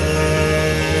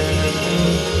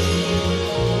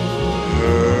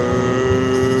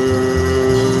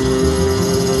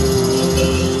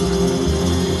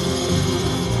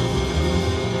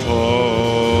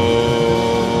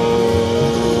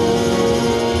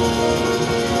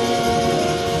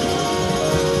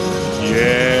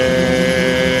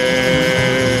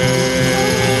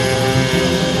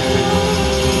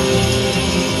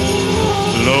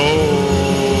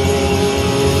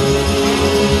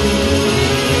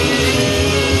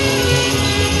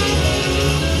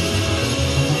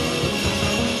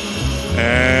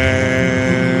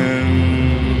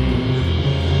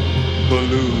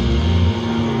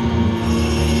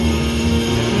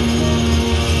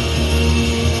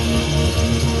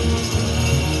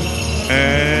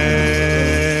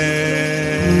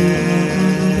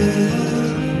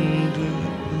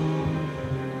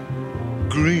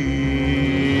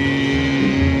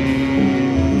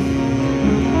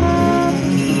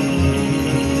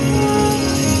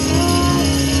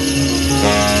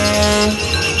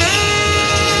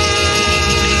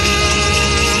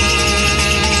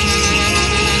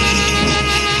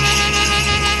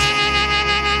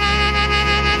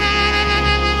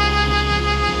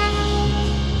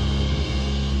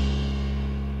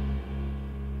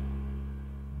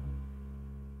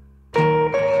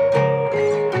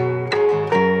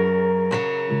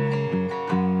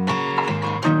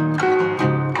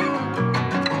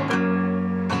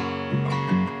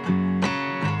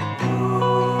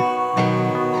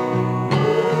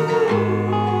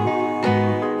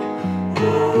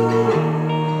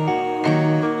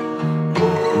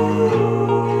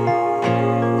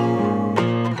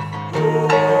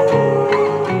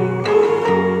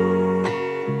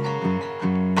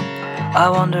I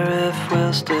wonder if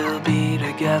we'll still be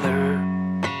together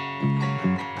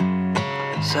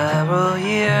several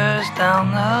years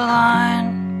down the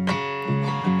line.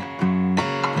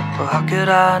 Well, how could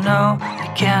I know? You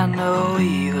can't know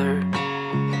either.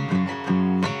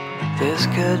 This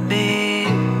could be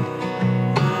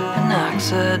an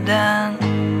accident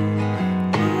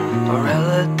or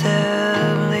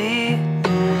relatively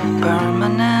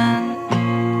permanent,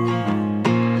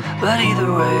 but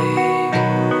either way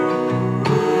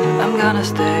I'm gonna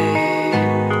stay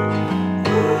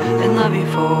in love you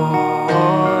for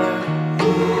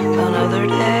another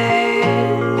day.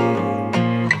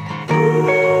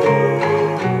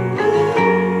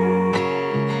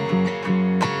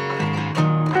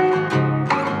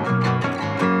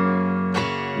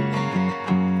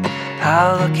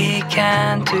 lucky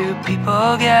can two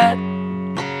people get?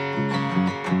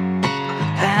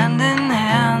 Hand in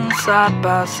hand, side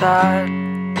by side.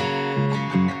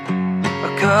 A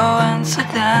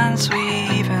coincidence we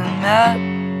even met.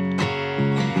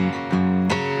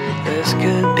 This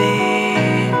could be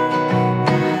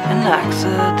an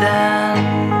accident,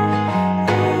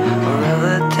 or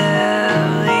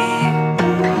relatively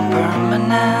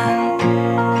permanent.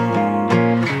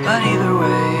 But either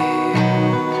way,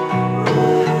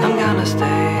 I'm gonna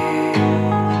stay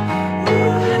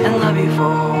and love you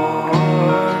for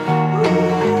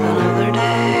another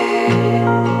day.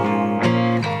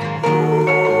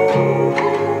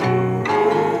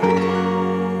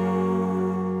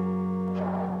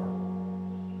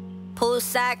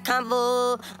 Poolside convo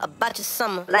about your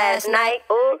summer last night.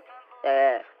 Ooh,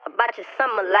 yeah. About your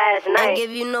summer last night. Ain't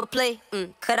give you no play.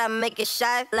 Could I make it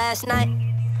shy last night?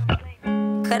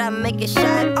 Could I make it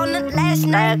shy on the last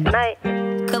night?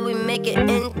 Could we make it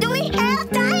in? Do we have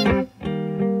time?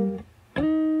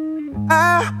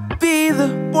 I'll be the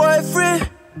boyfriend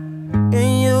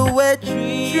in your wet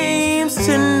dreams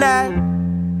tonight.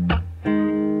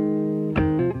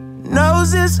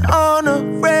 Noses on a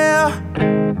rail,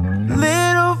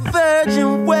 little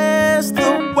virgin, where's the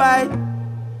white?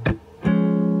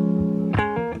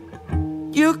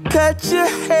 You cut your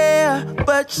hair,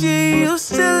 but you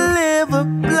used to live a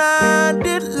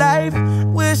blinded life.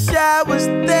 Wish I was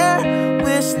there,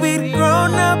 wish we'd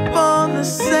grown up on the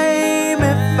same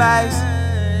advice,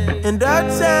 and our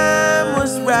time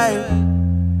was right.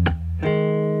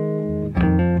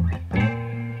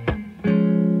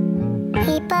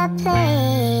 Keep a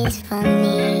place for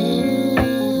me,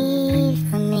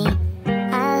 for me.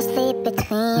 I'll sleep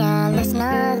between you, there's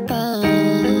nothing.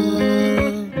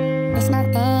 There's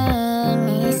nothing,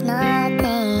 there's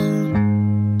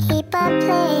nothing. Keep a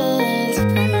place for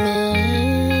me.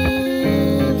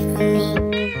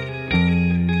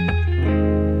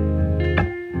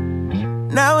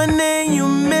 Now and then you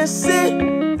miss it,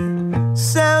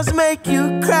 sounds make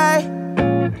you cry.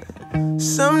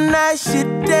 Some nights you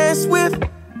dance with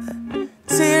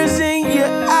tears in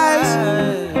your eyes.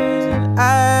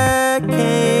 I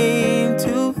came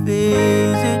to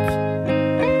visit,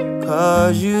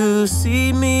 'cause you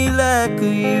see me like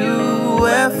a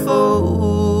UFO.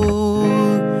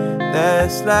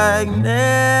 That's like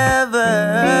never,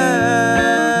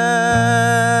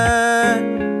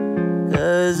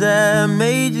 'cause I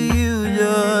made you use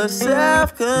your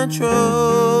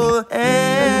self-control,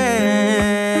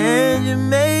 and you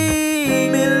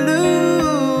made me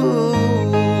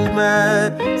lose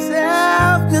my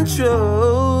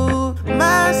self-control,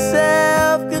 my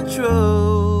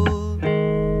self-control.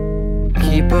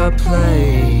 Keep a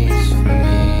place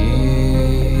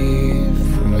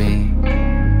for me.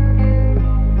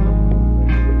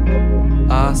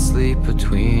 I'll sleep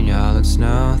between y'all, it's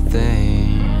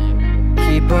nothing.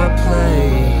 Keep a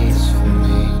place for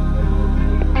me.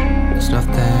 It's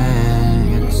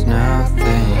nothing, it's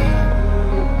nothing.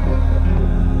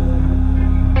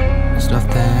 It's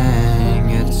nothing,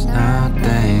 it's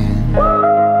nothing.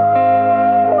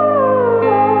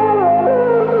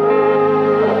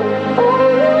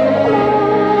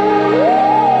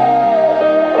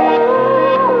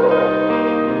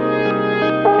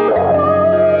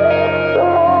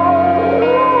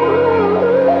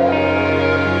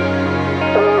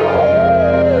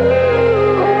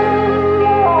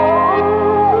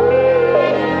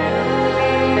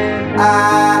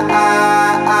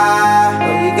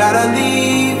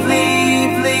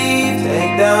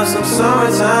 Some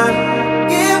summertime,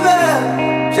 give up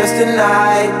just a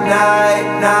night.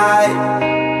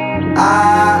 I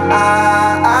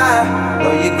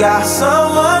know you got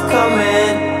someone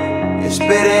coming. You're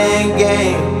spitting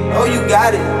game. Oh, you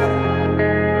got it.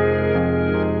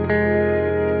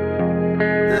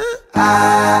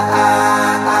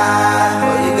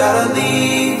 Oh, you gotta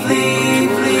leave.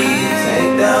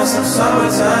 Take down some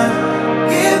summertime.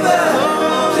 Give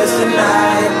up just a night.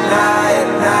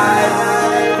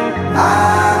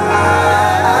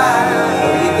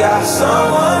 Oh, you got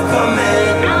someone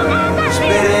coming,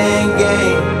 spitting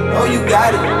game. Oh, you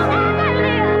got it.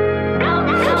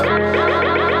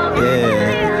 Yeah.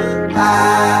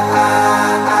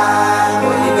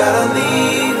 Oh, you gotta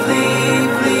leave.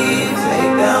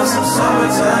 Take down some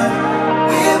summertime.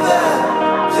 Give up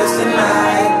just a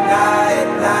night.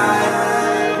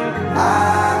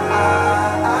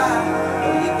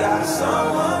 Oh, you got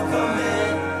someone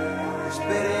coming,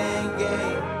 spitting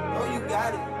game. Oh, you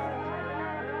got it.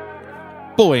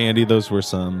 Boy, Andy, those were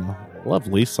some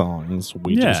lovely songs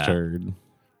we just Yeah. heard.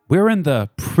 We're in the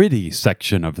pretty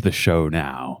section of the show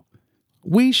now.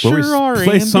 We Where we sure are,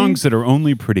 play Andy. songs that are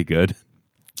only pretty good.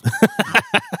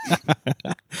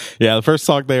 Yeah, the first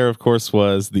song there, of course,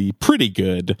 was the pretty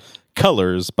good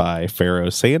Colors by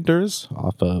Pharoah Sanders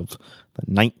off of the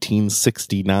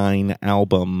 1969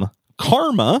 album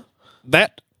Karma.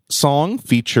 That song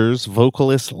features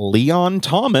vocalist Leon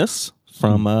Thomas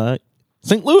from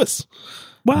St. Louis.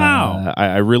 Wow.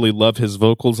 I really love his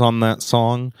vocals on that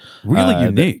song. Really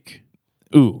unique.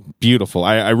 Ooh, beautiful.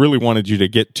 I really wanted you to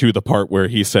get to the part where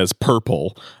he says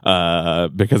purple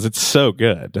because it's so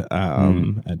good.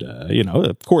 And,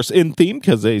 of course, in theme,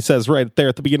 because he says right there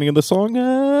at the beginning of the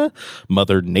song,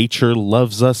 Mother Nature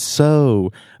loves us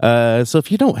so. So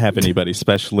if you don't have anybody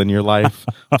special in your life,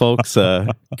 folks,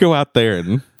 go out there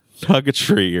and hug a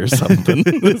tree or something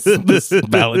this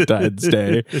Valentine's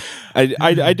Day.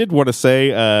 I did want to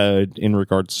say in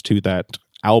regards to that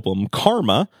album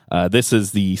Karma, this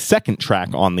is the second track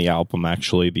on the album.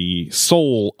 Actually, the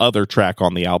sole other track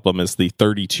on the album is the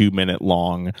 32-minute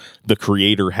long The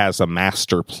Creator Has a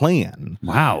Master Plan.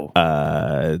 Wow.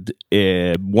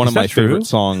 One of my favorite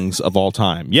songs of all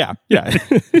time. Yeah.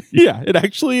 Yeah, it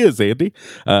actually is, Andy.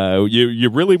 You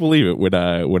really believe it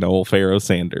when old Pharoah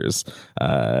Sanders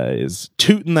is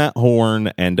tooting that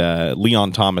horn, and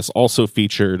Leon Thomas also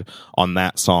featured on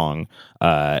that song.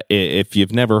 If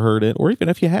you've never heard it, or even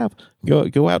if you have,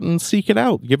 go out and seek it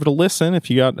out. Give it a listen. If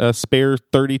you got a spare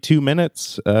 32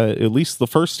 minutes, at least the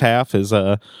first half is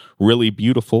really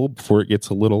beautiful before it gets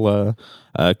a little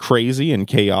crazy and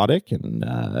chaotic.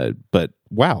 But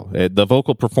wow, the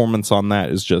vocal performance on that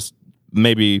is just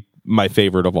maybe my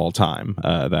favorite of all time.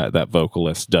 That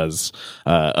vocalist does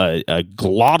a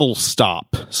glottal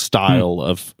stop style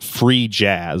of free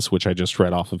jazz, which I just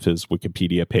read off of his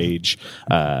Wikipedia page.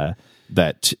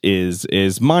 That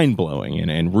is mind-blowing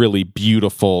and really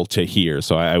beautiful to hear.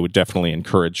 So I would definitely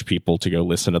encourage people to go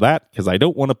listen to that, because I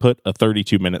don't want to put a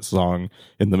 32-minute song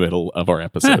in the middle of our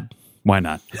episode. Why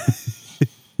not?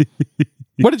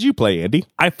 What did you play, Andy?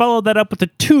 I followed that up with a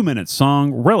 2-minute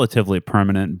song, Relatively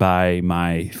Permanent, by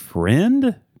my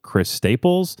friend, Chris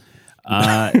Staples.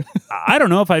 I don't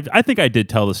know if I think I did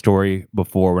tell the story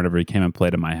before whenever he came and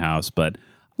played at my house, but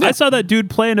I saw that dude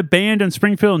play in a band in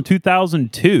Springfield in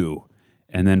 2002.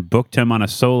 And then booked him on a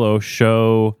solo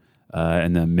show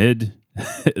in the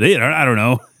I don't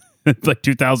know, it's like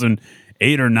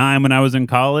 2008 or 9 when I was in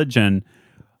college. And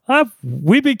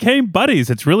we became buddies.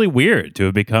 It's really weird to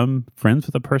have become friends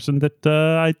with a person that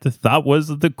I thought was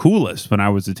the coolest when I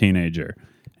was a teenager.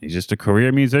 He's just a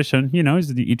career musician. You know,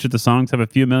 each of the songs have a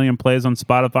few million plays on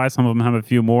Spotify. Some of them have a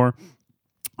few more.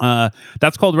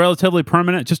 That's called Relatively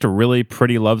Permanent. Just a really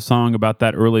pretty love song about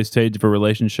that early stage of a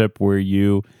relationship where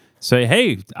you say,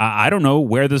 hey, I don't know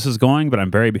where this is going, but I'm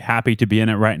very happy to be in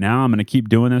it right now. I'm going to keep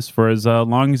doing this for as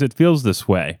long as it feels this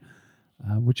way,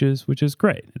 which is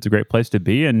great. It's a great place to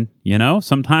be. And,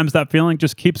 sometimes that feeling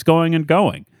just keeps going and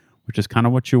going, which is kind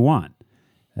of what you want.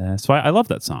 So I love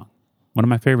that song. One of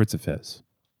my favorites of his.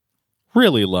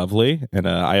 Really lovely. And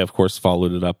I, of course,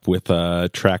 followed it up with a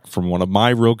track from one of my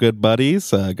real good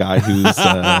buddies, a guy who's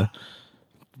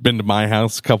been to my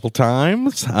house a couple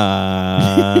times,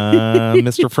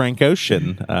 Mr. Frank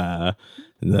Ocean.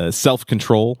 The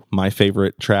Self-Control, my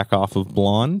favorite track off of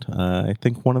Blonde. I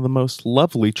think one of the most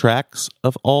lovely tracks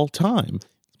of all time.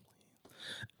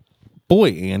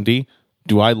 Boy, Andy,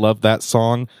 do I love that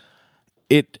song.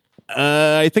 It,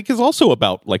 I think, is also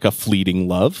about like a fleeting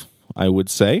love, I would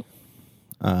say.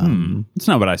 It's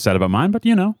not what I said about mine, but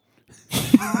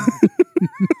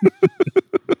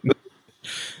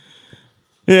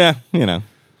Yeah,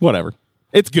 whatever.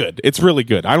 It's good. It's really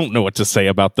good. I don't know what to say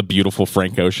about the beautiful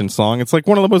Frank Ocean song. It's like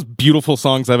one of the most beautiful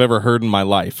songs I've ever heard in my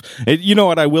life. You know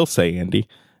what I will say, Andy?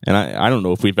 And I don't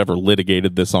know if we've ever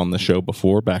litigated this on the show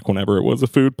before, back whenever it was a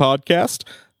food podcast.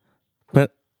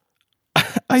 But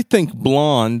I think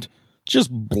Blonde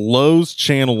just blows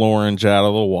Channel Orange out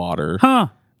of the water. Huh.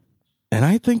 And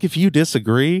I think if you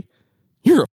disagree,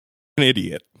 you're an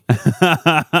idiot.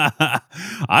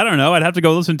 I don't know. I'd have to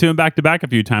go listen to him back to back a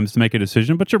few times to make a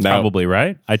decision, but you're probably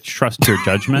right. I trust your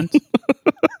judgment.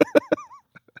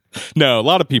 No, a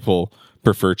lot of people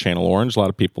prefer Channel Orange. A lot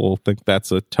of people think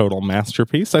that's a total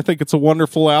masterpiece. I think it's a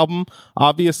wonderful album,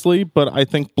 obviously, but I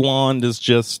think Blonde is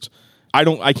just,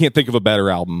 I can't think of a better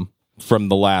album from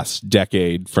the last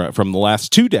decade, from the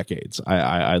last 2 decades.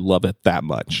 I love it that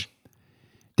much.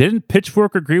 Didn't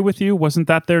Pitchfork agree with you? Wasn't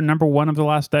that their number one of the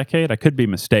last decade? I could be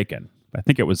mistaken. I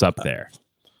think it was up there.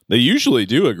 They usually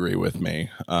do agree with me.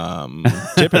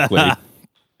 Typically,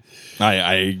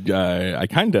 I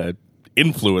kind of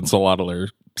influence a lot of their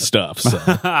stuff. So.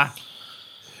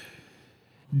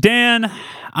 Dan,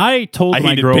 I told I my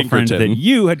hated girlfriend Pinkerton. that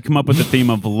you had come up with the theme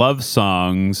of love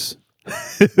songs.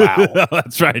 Wow.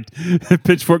 That's right.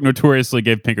 Pitchfork notoriously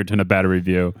gave Pinkerton a bad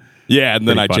review. Yeah, and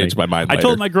then I Pretty changed my funny. mind I later.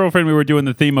 told my girlfriend we were doing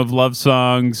the theme of love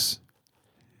songs,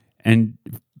 and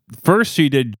first she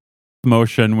did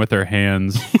motion with her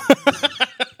hands.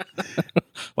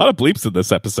 A lot of bleeps in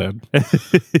this episode.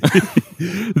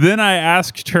 Then I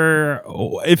asked her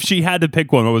if she had to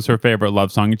pick one, what was her favorite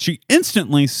love song, and she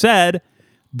instantly said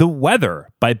 "The Weather"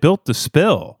 by Built to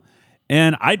Spill.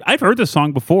 And I've heard this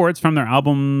song before. It's from their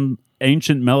album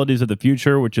Ancient Melodies of the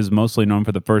Future, which is mostly known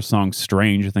for the first song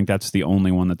Strange. I think that's the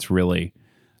only one that's really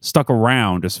stuck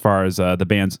around as far as the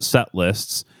band's set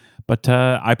lists. But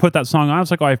I put that song on. I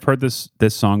was like, oh, I've heard this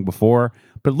song before.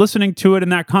 But listening to it in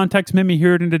that context made me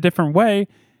hear it in a different way.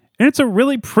 And it's a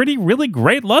really pretty, really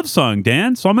great love song,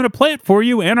 Dan. So I'm going to play it for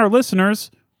you and our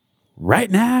listeners right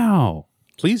now.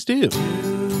 Please do.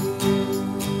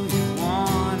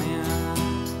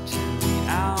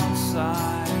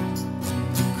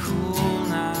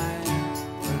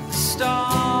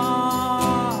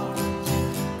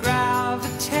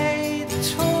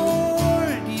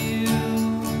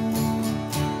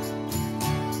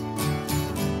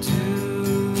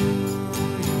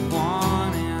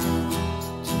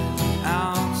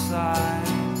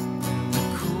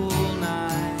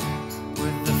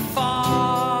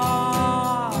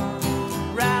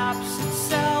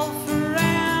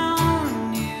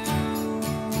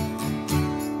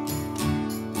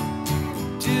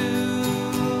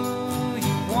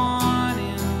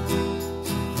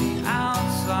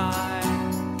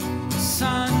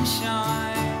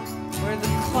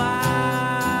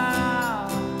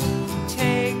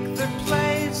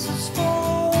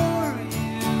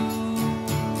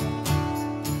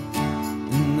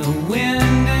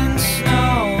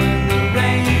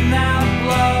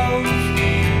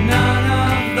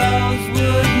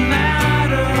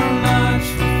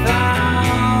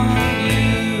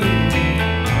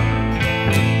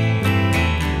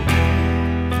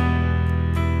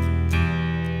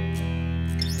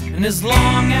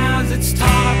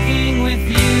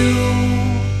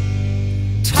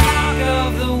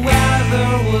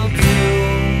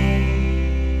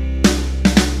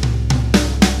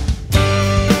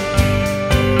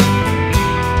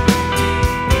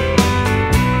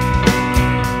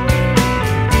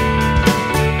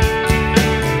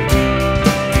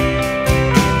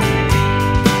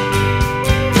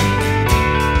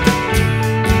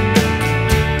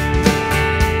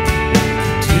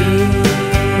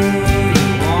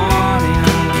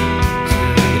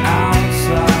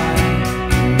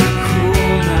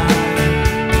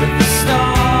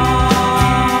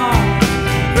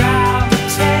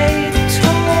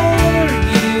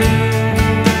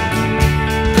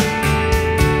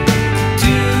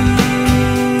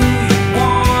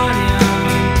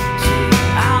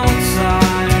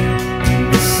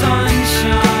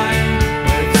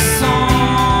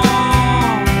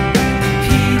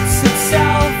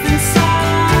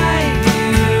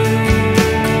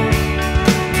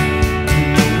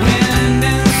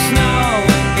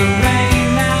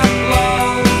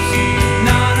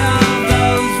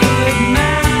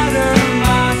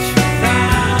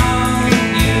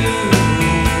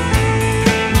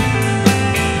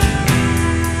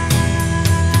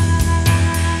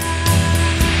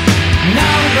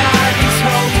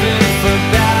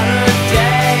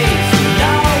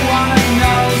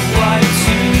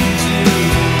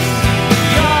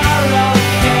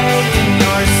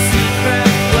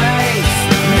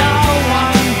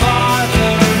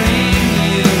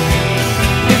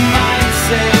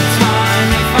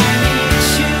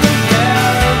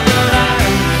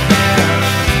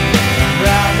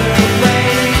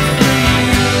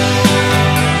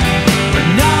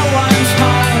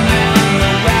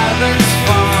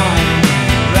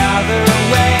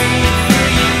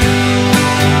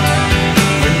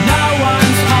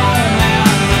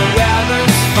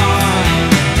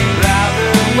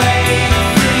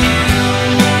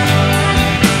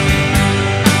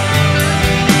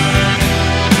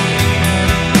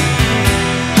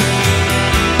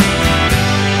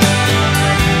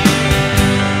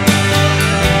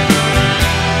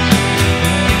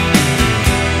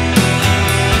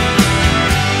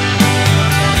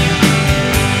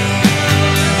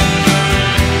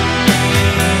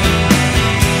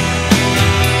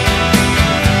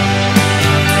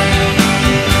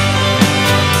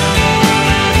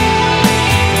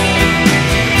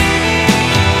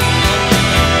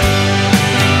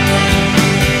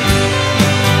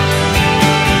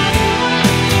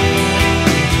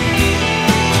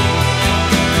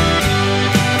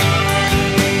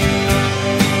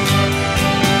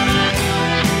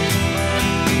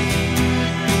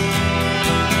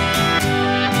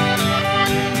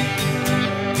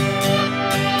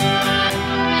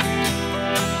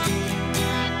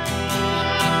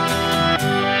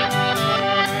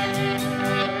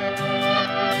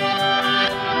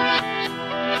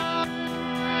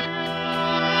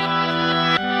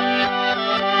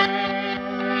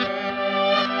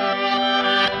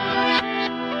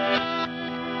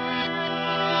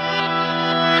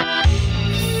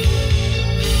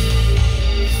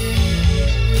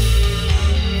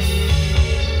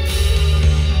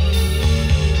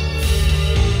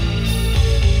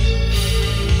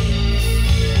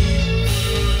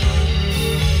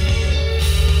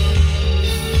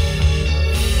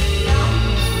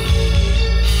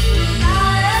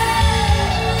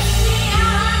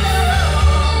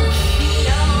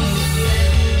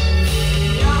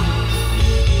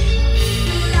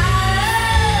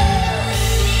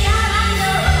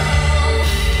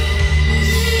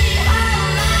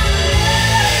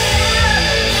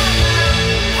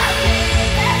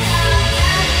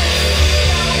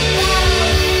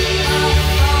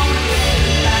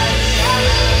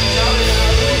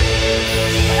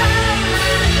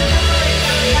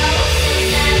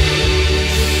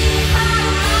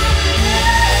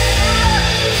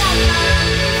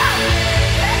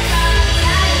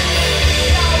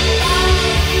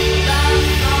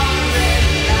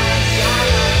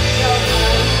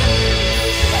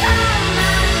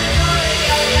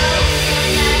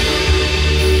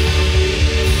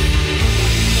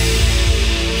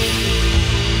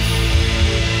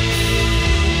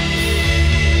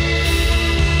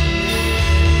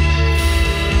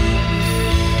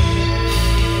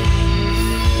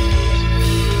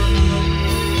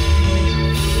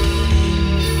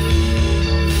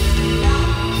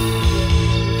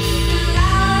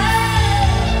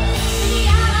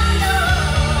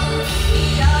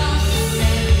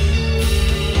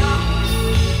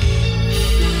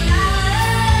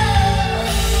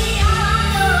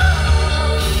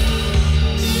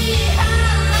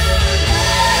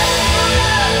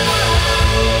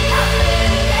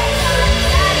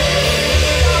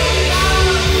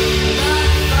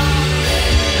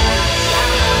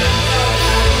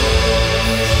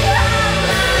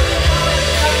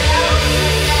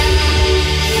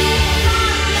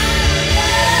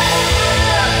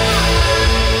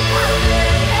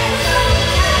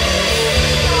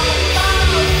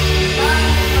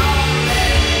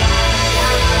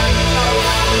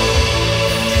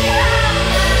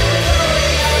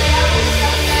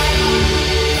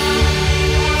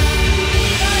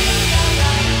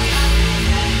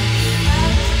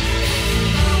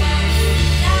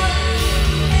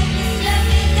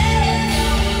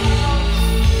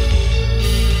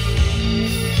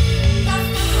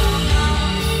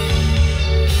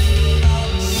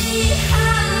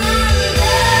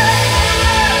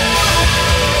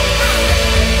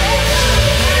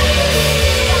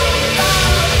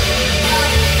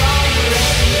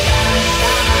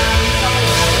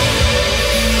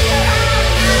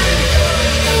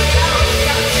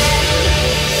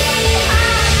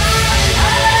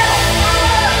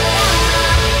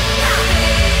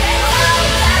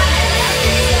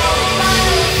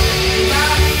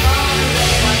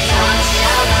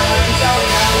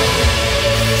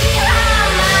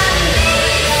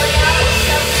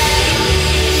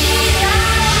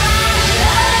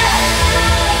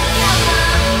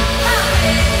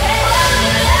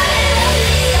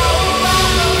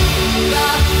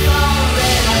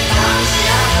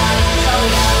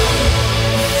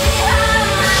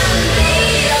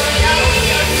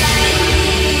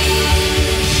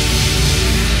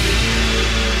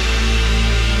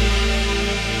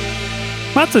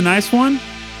 That's a nice one.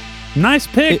 Nice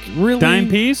pick. It really- Dime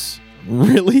piece.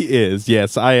 Really is.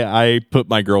 Yes, I put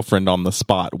my girlfriend on the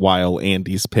spot while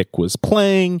Andy's pick was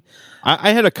playing.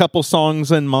 I had a couple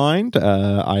songs in mind,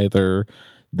 either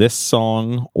this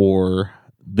song or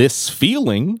This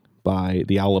Feeling by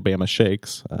the Alabama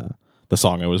Shakes. The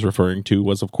song I was referring to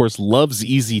was, of course, Love's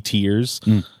Easy Tears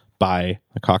by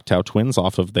the Cocteau Twins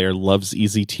off of their Love's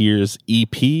Easy Tears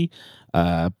EP.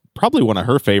 Probably one of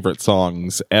her favorite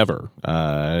songs ever.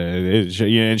 And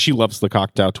she loves the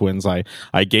Cocteau Twins. I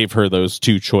gave her those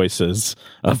two choices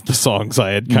of the songs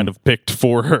I had kind of picked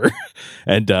for her.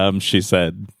 And she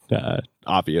said,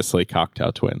 obviously,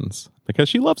 Cocteau Twins, because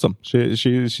she loves them.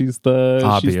 She's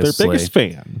their biggest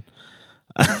fan.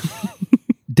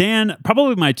 Dan,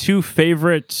 probably my two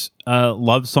favorite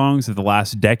love songs of the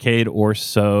last decade or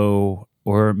so,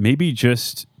 or maybe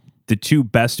just the two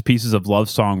best pieces of love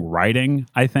song writing,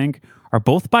 I think, are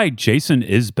both by Jason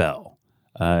Isbell.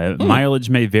 Mileage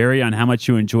may vary on how much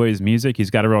you enjoy his music. He's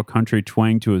got a real country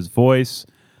twang to his voice.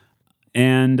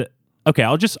 And okay,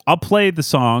 I'll play the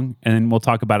song and then we'll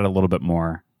talk about it a little bit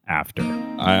more after.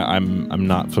 I'm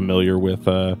not familiar with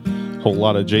a whole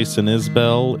lot of Jason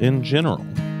Isbell in general.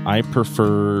 I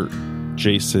prefer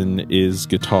Jason is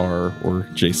guitar or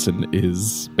Jason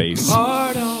is bass.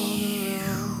 Hard on the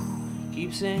road,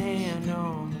 keeps a hand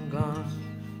on the gun.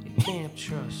 You can't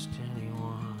trust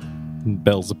anyone.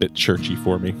 Bell's a bit churchy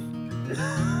for me.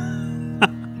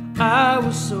 I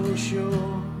was so sure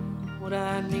what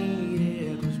I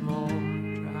needed was more.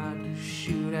 Tried to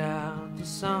shoot out the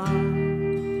sun.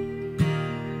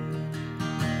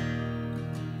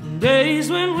 Days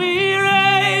when we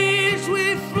raced,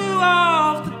 we flew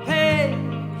off the page.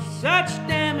 Such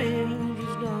damage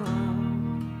was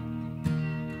done.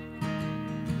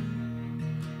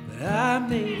 But I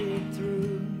made it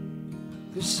through,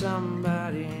 'cause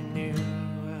somebody knew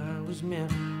I was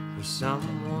meant for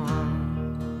someone.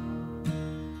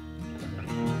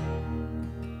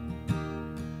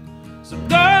 So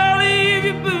girl, leave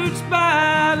your boots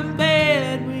by the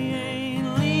bed. We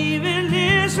ain't leaving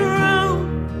this room.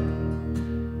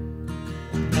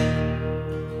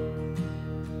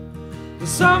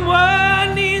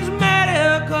 Someone needs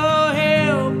medical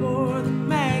help or the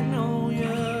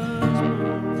magnolias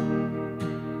bloom.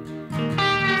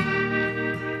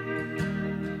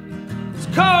 It's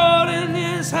cold in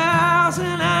this house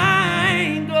and I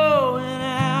ain't going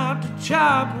out to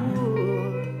chop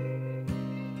wood.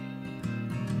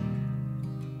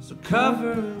 So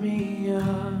cover me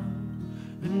up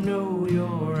and know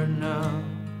you're enough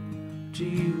to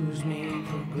use me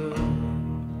for good.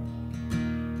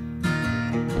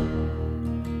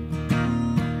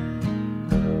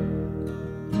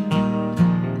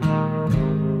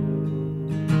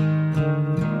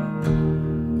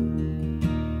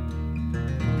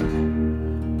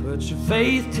 Put your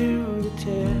faith to the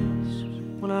test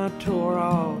when I tore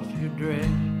off your dress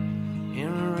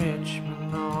in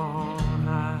Richmond on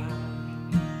high.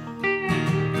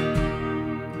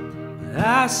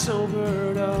 I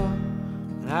sobered up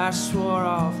and I swore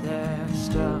off that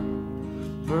stuff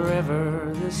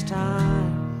forever this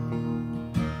time.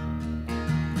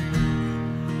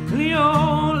 The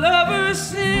old lovers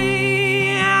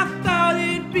sing, I thought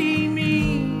it'd be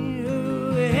me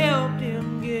who helped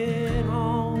him get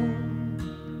home.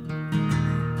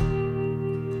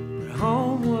 But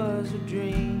home was a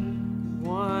dream,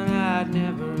 one I'd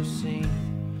never seen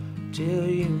till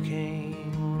you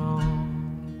came along.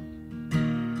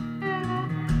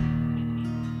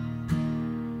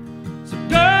 So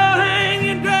girl, hang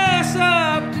your dress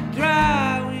up to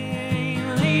dry, we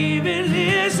ain't leaving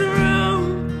this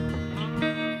room.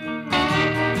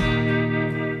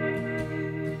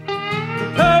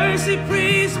 Percy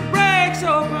priest breaks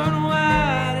open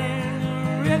wide and the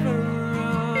river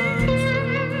runs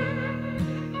through.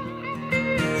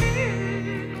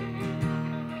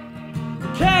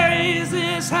 Carries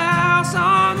this house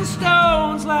on the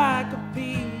stones like a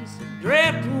piece of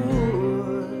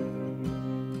driftwood.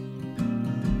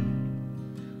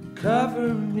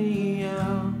 Cover me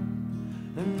up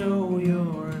and know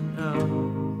you're enough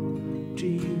to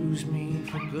use me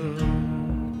for good.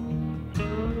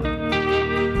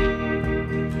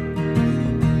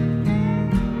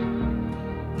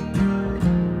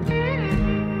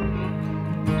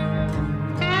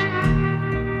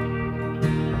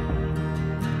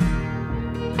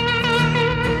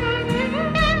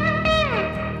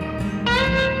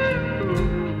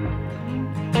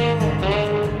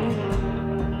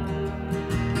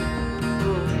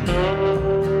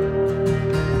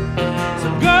 So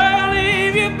girl,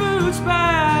 leave your boots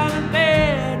by the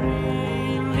bed. We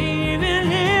ain't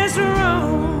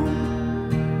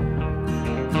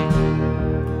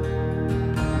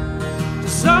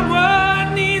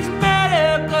Someone needs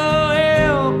medical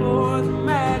help or the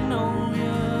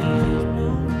magnolias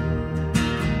bloom.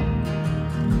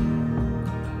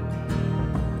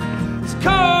 It's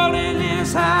cold in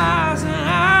this house and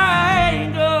I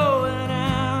ain't going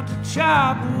out to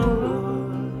chop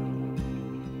wood.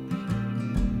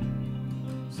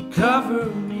 So cover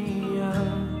me up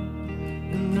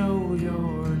and know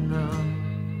you're enough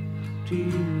to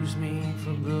use me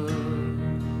for good.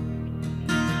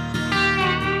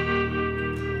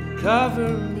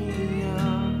 Cover me up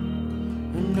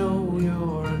and know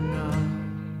you're enough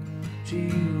to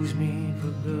use me for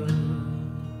good.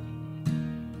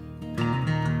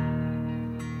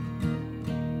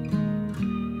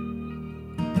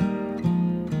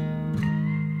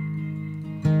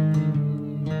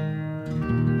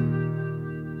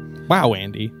 Wow,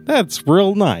 Andy, that's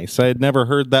real nice. I had never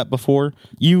heard that before.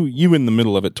 You in the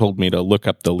middle of it told me to look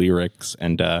up the lyrics,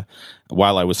 and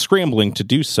while I was scrambling to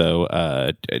do so,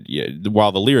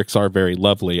 while the lyrics are very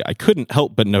lovely, I couldn't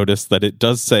help but notice that it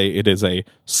does say it is a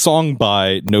song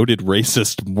by noted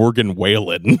racist Morgan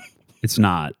Wallen. It's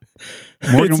not.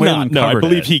 Morgan Wallen No, I covered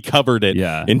believe it. he covered it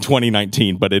in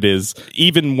 2019, but it is,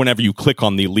 even whenever you click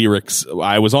on the lyrics,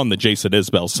 I was on the Jason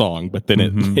Isbell song, but then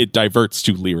it diverts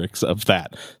to lyrics of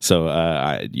that. So,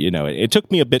 it took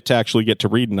me a bit to actually get to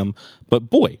reading them, but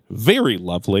boy, very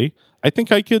lovely. I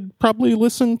think I could probably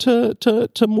listen to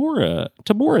more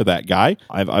of that guy.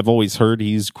 I've always heard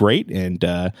he's great, and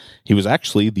he was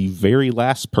actually the very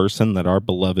last person that our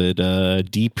beloved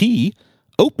DP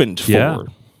opened for. Yeah.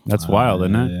 That's wild,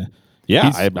 isn't it?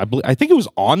 Yeah, I think it was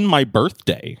on my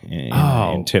birthday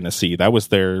in Tennessee. That was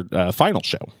their final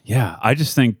show. Yeah, I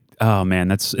just think, oh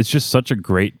man, it's just such a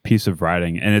great piece of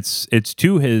writing, and it's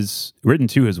written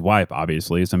to his wife.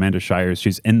 Obviously, it's Amanda Shires.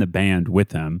 She's in the band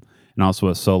with him, and also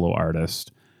a solo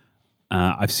artist.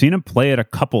 I've seen him play it a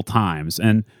couple times,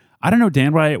 and I don't know,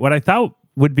 Dan. What I thought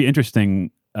would be interesting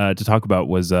to talk about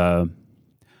was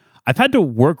I've had to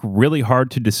work really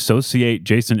hard to dissociate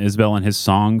Jason Isbell and his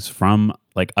songs from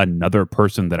like another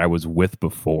person that I was with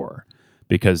before,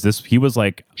 because he was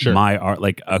like my art,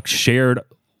 like a shared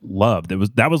love.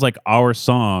 That was like our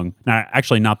song. Now,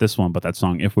 actually not this one, but that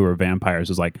song "If We Were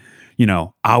Vampires" is like,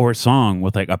 our song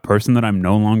with like a person that I'm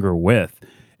no longer with.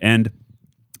 And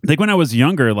I think when I was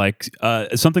younger, like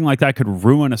something like that could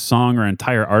ruin a song or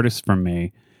entire artist from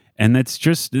me. And it's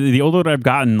just, the older that I've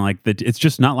gotten, like it's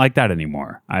just not like that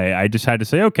anymore. I just had to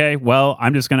say, okay, well,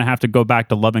 I'm just going to have to go back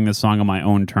to loving this song on my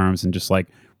own terms and just like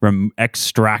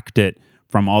extract it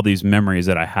from all these memories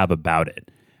that I have about it.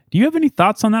 Do you have any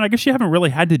thoughts on that? I guess you haven't really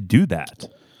had to do that.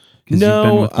 No,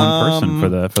 you've been with one person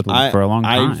for a long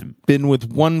time. I've been with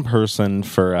one person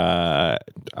for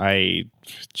 8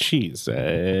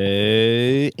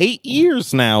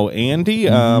 years now, Andy.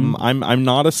 I'm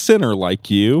not a sinner like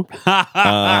you.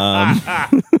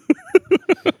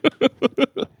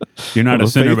 You're not a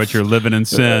sinner, but you're living in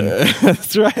sin.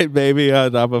 That's right, baby.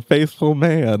 I'm a faithful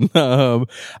man.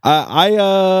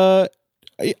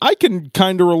 I can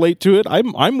kind of relate to it.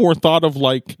 I'm more thought of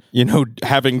like,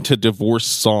 having to divorce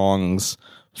songs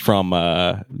from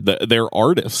their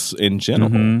artists in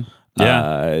general.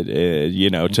 Yeah.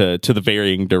 To the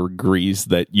varying degrees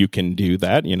that you can do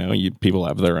that. People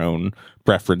have their own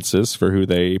preferences for who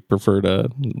they prefer to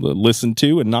listen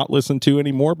to and not listen to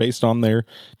anymore based on their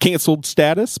canceled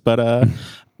status. But I've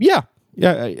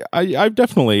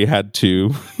definitely had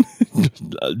to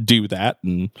do that,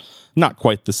 and not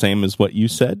quite the same as what you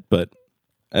said, but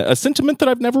a sentiment that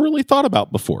I've never really thought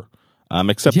about before.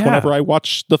 Except whenever I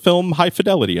watch the film High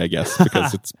Fidelity, I guess,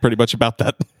 because it's pretty much about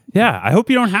that. Yeah, I hope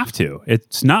you don't have to.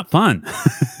 It's not fun.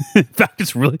 In fact,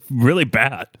 it's really, really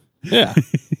bad. Yeah.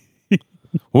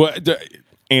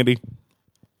 Andy,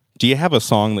 do you have a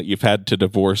song that you've had to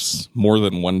divorce more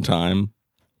than one time?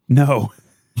 No.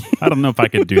 I don't know if I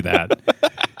could do that.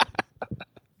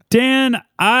 Dan,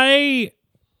 I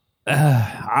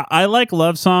like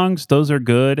love songs. Those are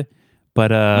good.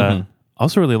 But I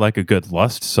also really like a good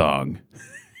lust song.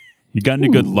 You got any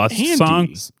good lust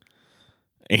songs?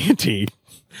 Andy.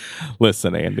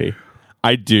 Listen, Andy.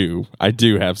 I do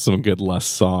have some good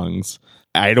lust songs.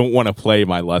 I don't want to play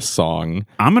my lust song.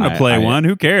 I'm going to play one.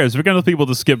 Who cares? We're going to people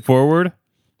to skip forward.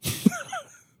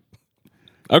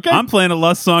 Okay. I'm playing a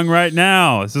lust song right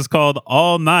now. This is called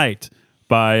All Night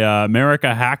by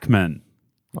America Hackman.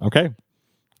 Okay.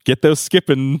 Get those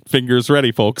skipping fingers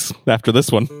ready, folks, after this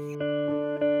one.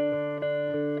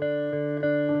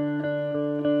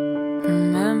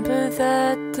 Remember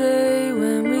that day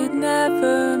when we'd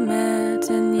never met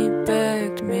and you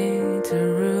begged me to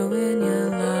ruin your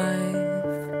life.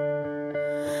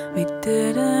 We'd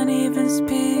didn't even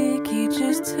speak, he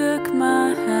just took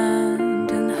my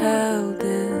hand and held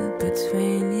it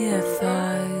between your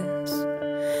thighs.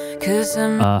 'Cause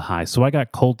Hi, so I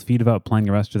got cold feet about playing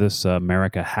the rest of this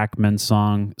America Hackman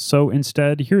song. So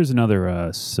instead, here's another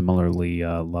similarly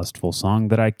lustful song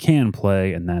that I can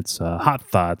play, and that's Hot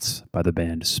Thoughts by the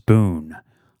band Spoon.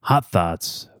 Hot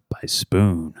Thoughts by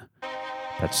Spoon.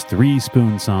 That's 3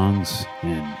 Spoon songs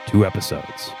in 2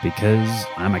 episodes, because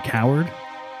I'm a coward,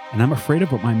 and I'm afraid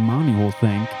of what my mommy will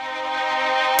think.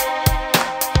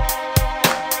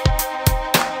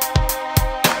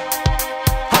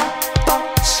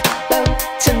 Thoughts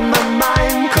built in my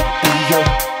mind could be your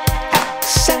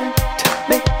accent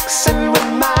mixing with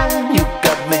mine. You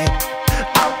got me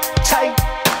uptight,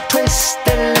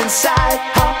 twisted inside.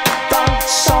 Hot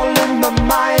thoughts all in my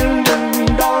mind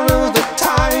and all of the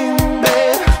time,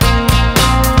 babe.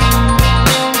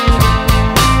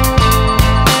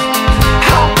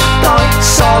 Hot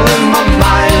thoughts all in my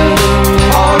mind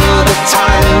and all of the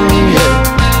time, yeah.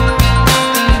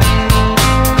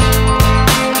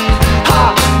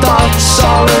 Thoughts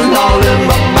all in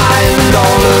my mind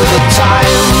all of the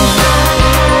time.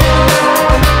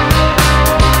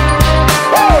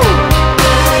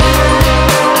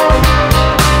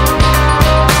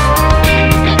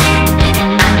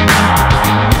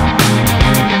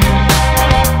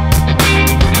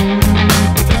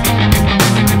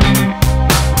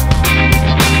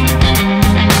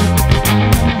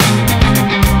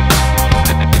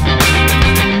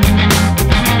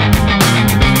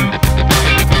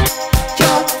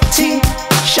 Your teeth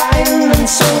shining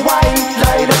so white,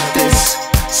 light up this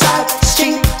side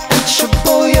street in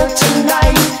Shibuya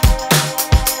tonight.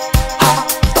 Hot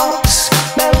thoughts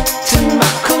melting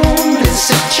my cool. Is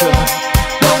it your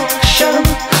motion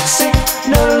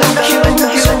signaling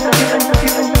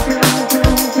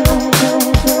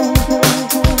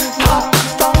Hot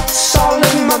thoughts all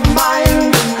in my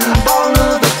mind all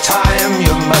of the time.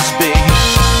 You must be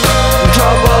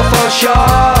trouble for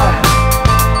sure.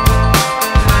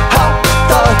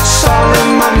 Thoughts all in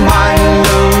my mind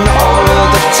and all of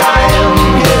the time,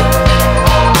 yeah.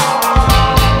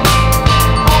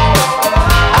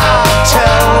 I'll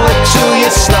tell it to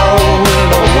you slow,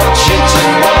 I want you to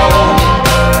know.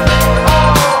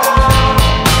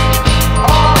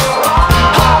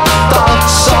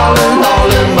 Thoughts all in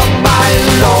my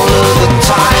mind all of the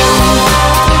time.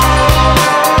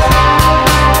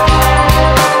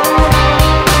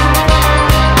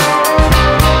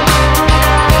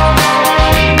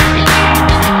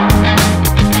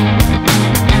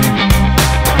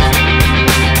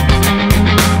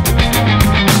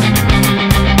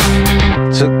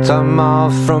 Took time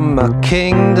off from my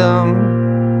kingdom,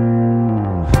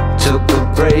 took a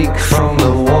break from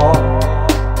the war.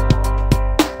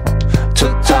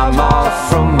 Took time off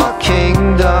from my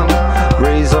kingdom,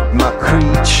 raise up my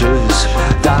creatures,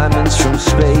 diamonds from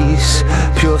space,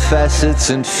 pure facets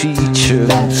and features.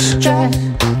 That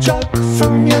drug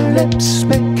from your lips,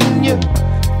 making you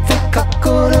think I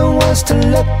couldn't was to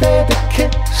let baby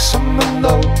kiss some of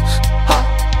those hot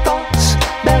thoughts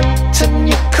melting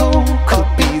your cool. Could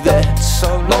be that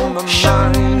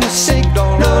motion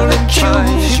signaling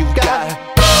cues you got.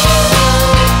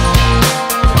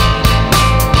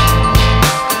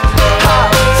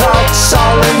 Hot thoughts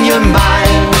all in your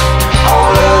mind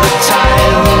all of the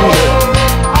time, yeah.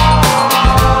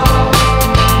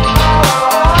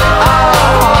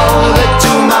 Oh, they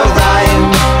do my rhyme,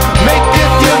 make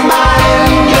it your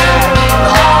mind, yeah.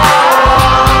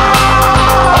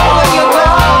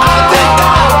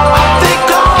 I think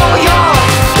all your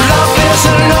love is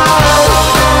enough.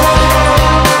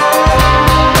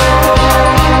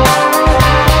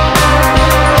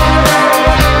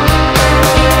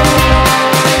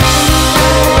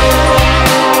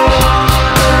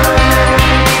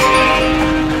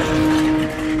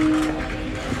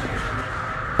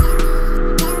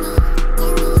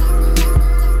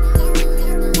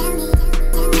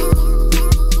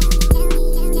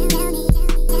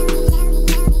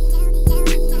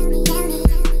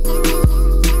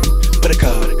 Put a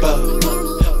car above,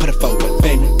 put a forward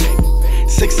bend.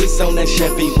 6s on that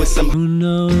Chevy with some. Who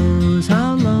knows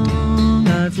how long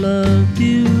I've loved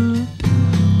you?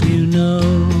 You know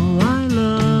I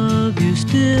love you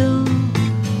still.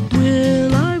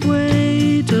 Will I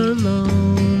wait a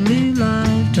lonely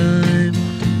lifetime?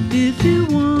 If you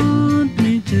want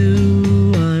me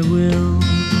to, I will.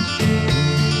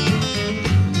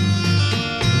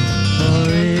 Or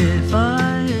if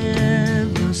I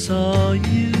ever saw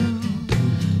you,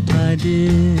 I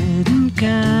didn't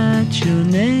catch your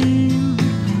name,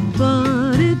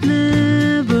 but it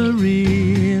never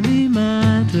really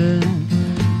matters.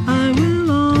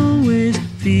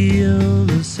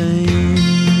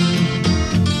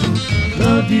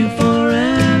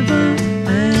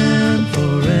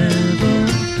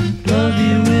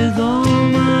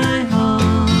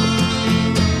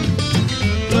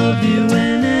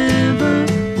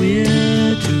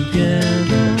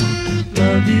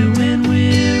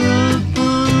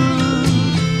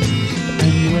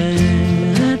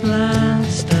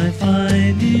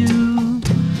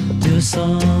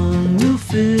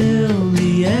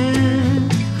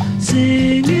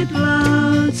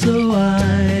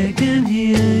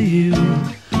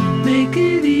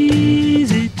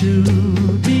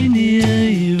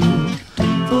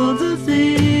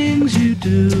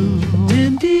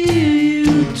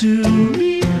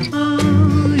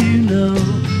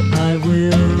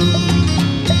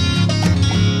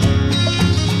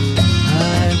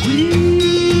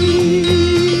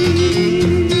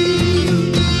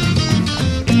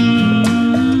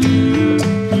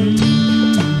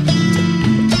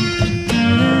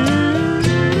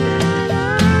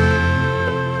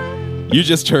 You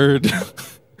just heard.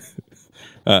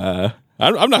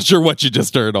 I'm not sure what you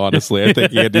just heard, honestly. I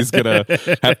think Andy's going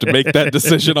to have to make that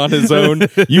decision on his own.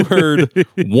 You heard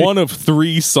one of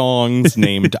 3 songs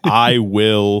named I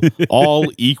Will,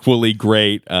 all equally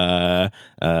great.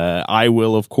 I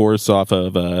Will, of course, off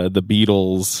of the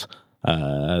Beatles'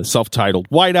 self-titled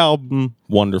White Album.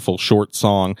 Wonderful short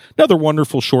song. Another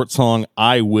wonderful short song,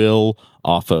 I Will,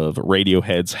 off of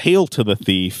Radiohead's Hail to the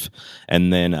Thief.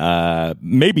 And then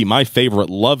maybe my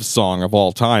favorite love song of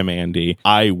all time, Andy,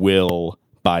 I Will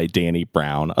by Danny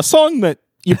Brown. A song that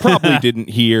you probably didn't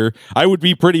hear. I would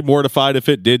be pretty mortified if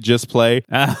it did just play.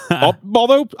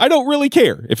 Although I don't really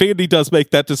care. If Andy does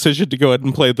make that decision to go ahead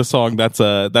and play the song, that's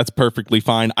perfectly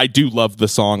fine. I do love the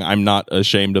song. I'm not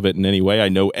ashamed of it in any way. I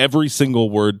know every single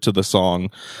word to the song.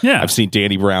 Yeah. I've seen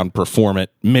Danny Brown perform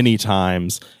it many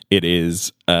times. It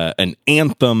is an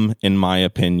anthem, in my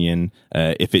opinion.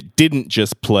 If it didn't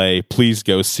just play, please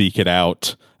go seek it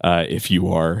out if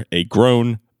you are a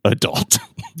grown adult.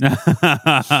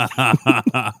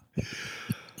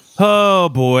 Oh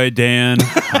boy, Dan,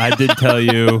 I did tell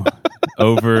you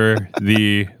over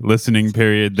the listening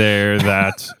period there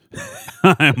that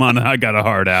I got a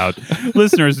heart out.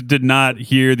 Listeners did not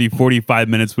hear the 45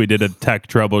 minutes we did of tech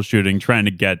troubleshooting trying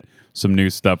to get some new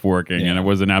stuff working, and it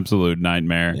was an absolute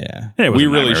nightmare. Yeah, we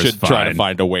really should try to fine.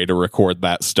 find a way to record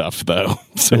that stuff, though,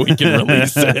 so we can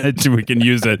release it. We can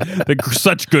use it.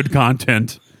 Such good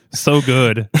content. So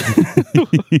good.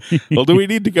 Well, do we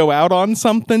need to go out on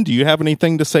something? Do you have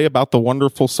anything to say about the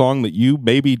wonderful song that you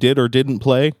maybe did or didn't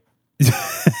play?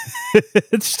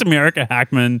 It's just America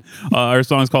Hackman. Our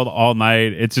song's called All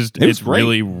Night. It's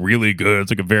really, really good.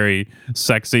 It's like a very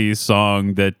sexy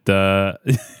song that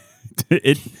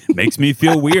it makes me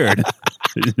feel weird.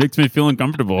 It makes me feel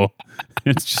uncomfortable.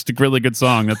 It's just a really good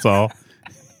song. That's all.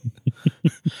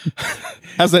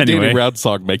 How's that Danny Brown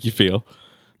song make you feel?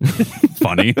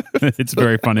 Funny. It's a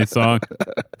very funny song.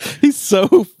 He's so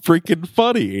freaking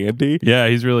funny, Andy. Yeah,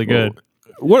 he's really good.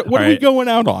 What are we going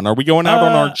out on? Are we going out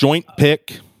on our joint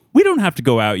pick? We don't have to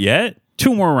go out yet.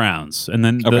 2 more rounds, and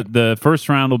then the first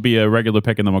round will be a regular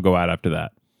pick, and then we'll go out after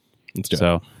that. Let's do it.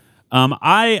 So, I'm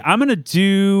gonna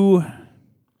do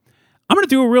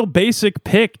a real basic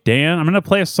pick, Dan. I'm gonna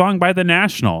play a song by The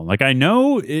National. Like, I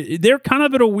know they're kind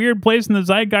of at a weird place in the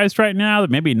zeitgeist right now that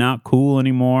maybe not cool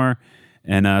anymore.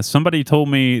 And somebody told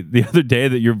me the other day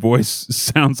that your voice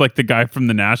sounds like the guy from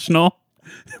The National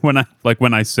when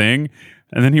I sing.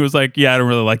 And then he was like, "Yeah, I don't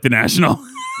really like The National."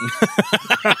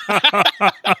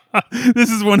 This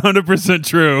is 100%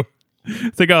 true.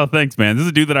 It's like, oh, thanks, man. This is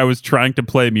a dude that I was trying to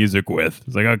play music with.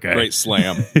 It's like, okay. Great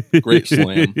slam. Great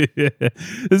slam.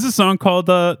 This is a song called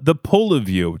The Pull of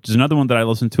You, which is another one that I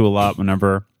listen to a lot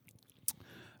whenever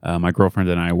my girlfriend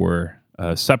and I were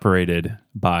separated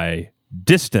by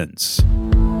distance.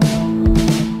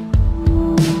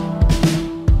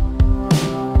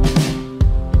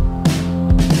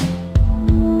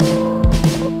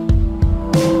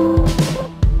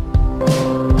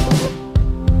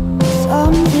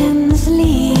 Something's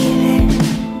leaving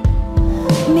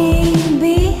me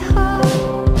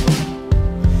behind.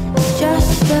 It's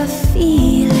just a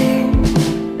feeling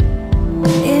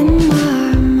in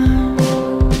my mind.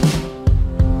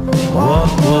 What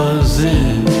was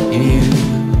it you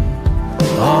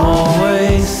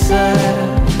always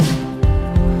said?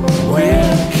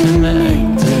 We're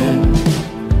connected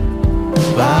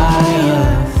by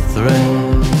a thread.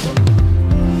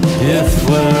 If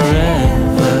we're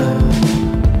ever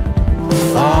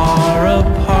far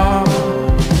apart,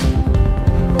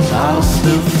 I'll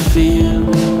still feel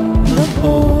the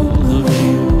pull of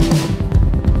you.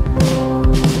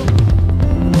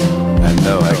 I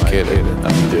know, I get it.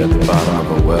 I'm either at the bottom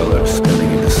of a well or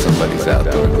spinning into somebody's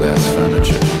outdoor glass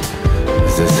furniture.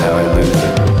 Is this how I lose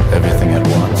it? Everything at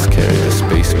once, carried to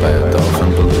space by a dolphin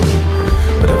balloon.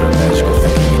 Whatever magical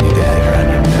thinking you need to hang around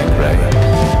your neck, right?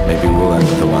 Maybe we'll end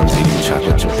with the ones eating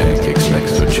chocolate chip pancakes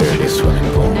next to a charity swimming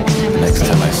pool. Next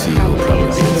time I see you, we'll probably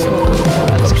be at some political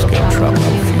upscale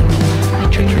tropical funeral. I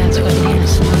dream that's what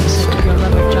means once to grow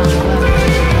love of John Glenn.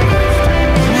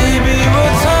 Maybe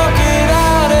we're talking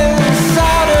out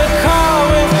inside a car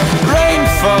with rain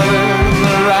falling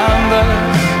around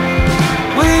us.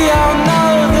 We all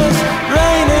know this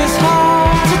rain is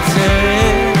hard to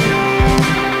take.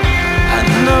 I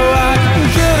know I can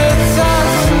get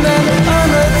attached and then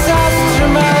unattached to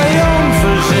my own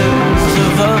versions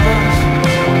of others.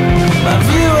 My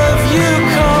view of you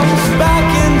comes back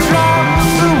and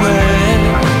drops away.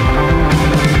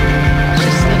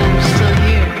 Just that I'm still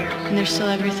here, and there's still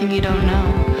everything you don't know.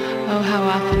 Oh, how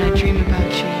often I dream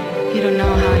about you. You don't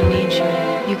know how I need you.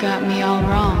 You got me all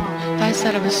wrong. I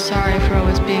said I was sorry for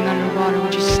always being underwater,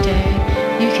 would you stay?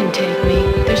 You can take me.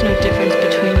 There's no difference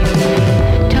between you and me.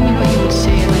 Tell me what you would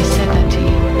say if I said that to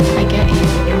you. I get you.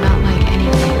 You're not like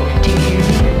anything. Do you hear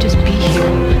me? Just be here.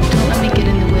 Don't let me get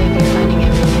in the way of you finding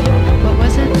everything. What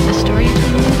was it? The story you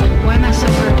told me? Why am I so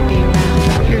hard to be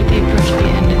around? You're the approach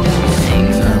the end of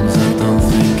everything. Sometimes I don't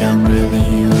think I'm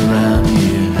really around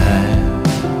here half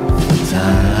the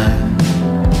time.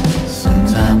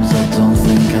 Sometimes I don't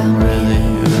think I'm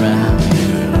really around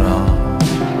here at all.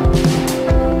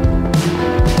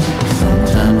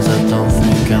 Sometimes I don't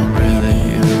think I'm really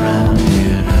around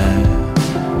here half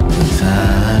the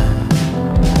time.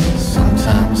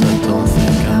 Sometimes I don't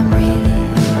think I'm really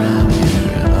around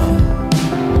here at all.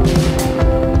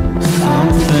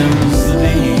 Something's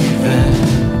leaving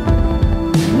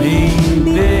me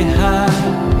behind.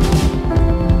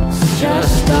 It's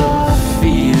just a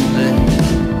feeling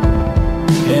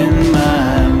in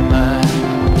my mind.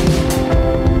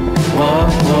 What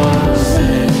was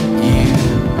it you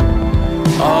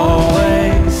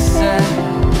always said?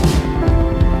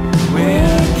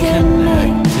 We're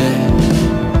connected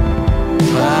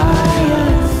by a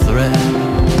thread.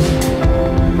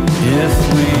 If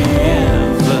we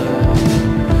ever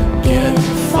get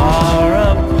far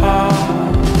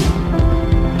apart,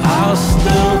 I'll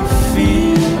still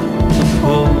feel the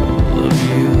pull of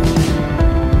you.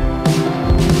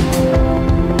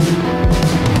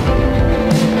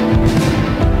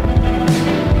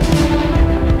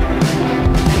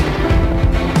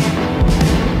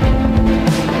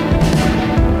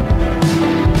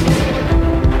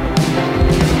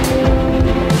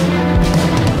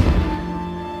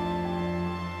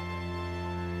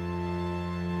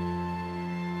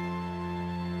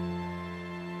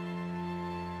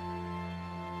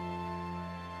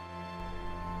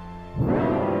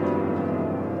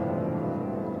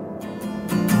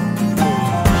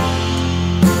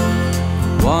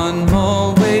 One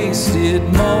more wasted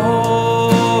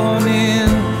morning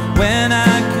when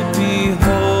I could be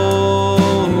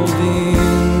holding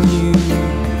you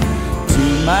to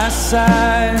my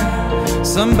side.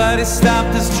 Somebody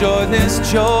stop this joyless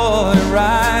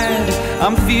joyride.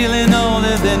 I'm feeling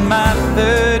older than my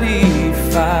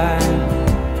 35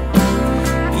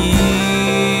 years.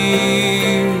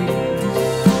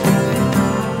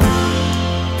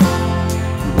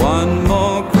 One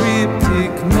more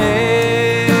cryptic message,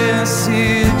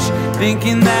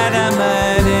 thinking that I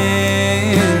might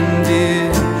end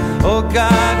it. Oh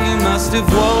God, you must have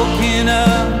woken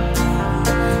up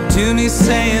to me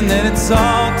saying that it's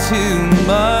all too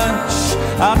much.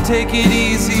 I'll take it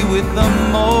easy with the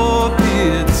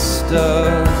morbid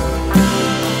stuff.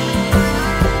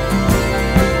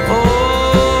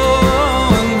 Oh,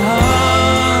 and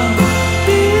honey,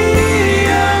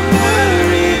 I'm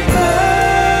worried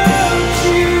about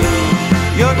you.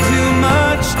 You're too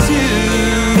much to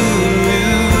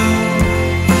lose.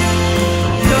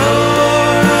 You're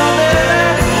all that I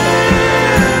have.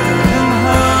 And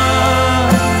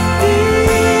honey,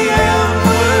 I'm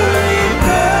worried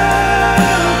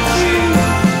about you.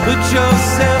 Put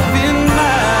yourself in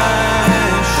my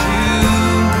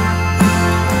shoes.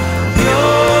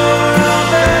 You're all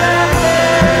that I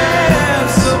have,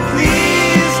 so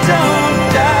please don't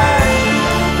die.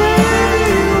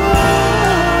 Baby,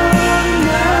 one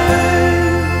night.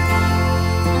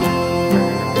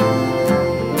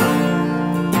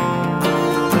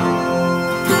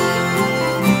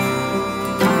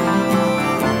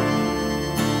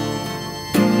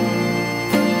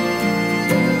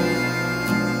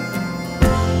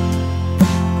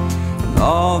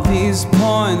 All these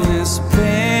pointless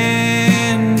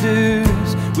benders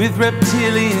with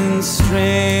reptilian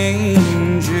strangers.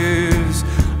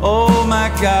 Oh my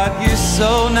God, you're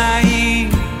so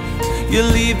naive. You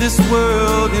leave this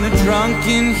world in a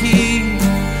drunken heat.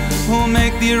 Who'll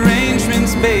make the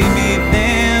arrangements, baby,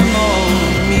 them or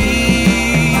me?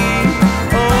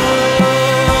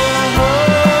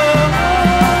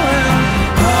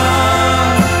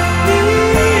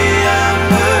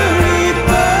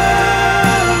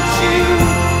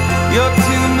 You're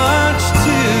too much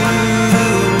to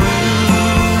lose.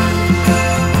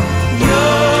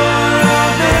 You're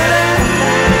all that I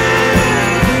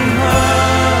have, and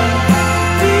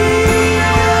honey,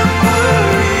 I'm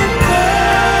worried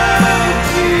about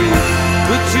you.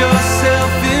 Put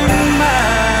yourself in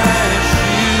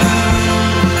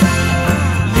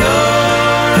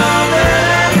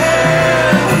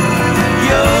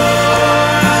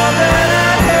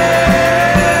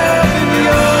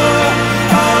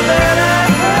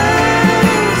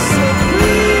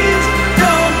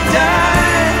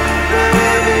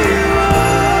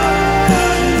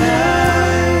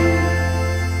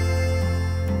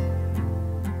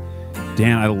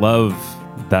Dan, I love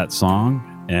that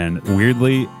song. And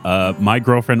weirdly, my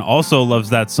girlfriend also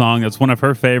loves that song. It's one of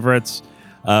her favorites.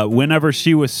 Whenever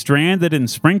she was stranded in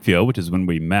Springfield, which is when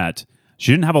we met,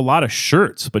 she didn't have a lot of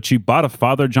shirts, but she bought a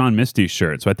Father John Misty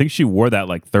shirt. So I think she wore that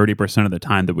like 30% of the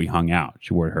time that we hung out.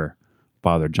 She wore her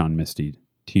Father John Misty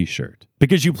t-shirt.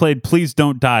 Because you played Please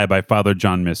Don't Die by Father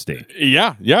John Misty.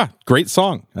 Yeah. Great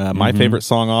song. My favorite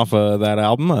song off of that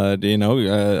album.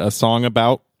 A song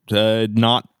about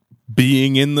not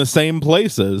being in the same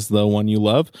place as the one you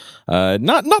love.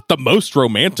 Not the most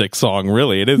romantic song,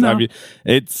 really. It is. No. I mean,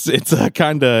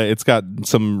 it's got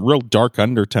some real dark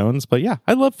undertones. But yeah,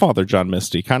 I love Father John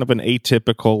Misty. Kind of an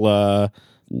atypical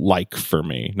like for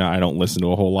me. Now, I don't listen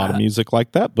to a whole lot of music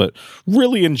like that, but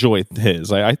really enjoy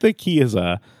his. I think he is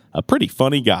a pretty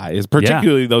funny guy,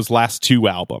 particularly those last two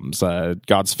albums,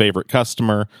 God's Favorite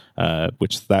Customer,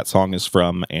 which that song is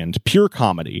from, and Pure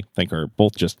Comedy. I think are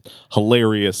both just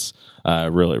hilarious,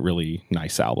 really, really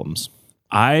nice albums.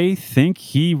 I think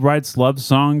he writes love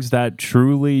songs that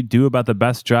truly do about the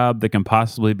best job that can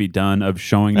possibly be done of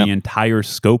showing the entire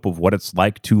scope of what it's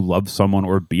like to love someone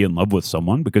or be in love with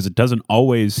someone, because it doesn't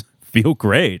always feel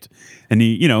great. And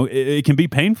it can be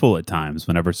painful at times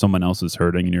whenever someone else is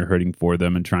hurting and you're hurting for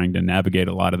them and trying to navigate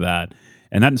a lot of that.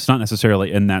 And that's not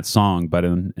necessarily in that song, but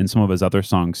in some of his other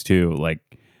songs too. Like,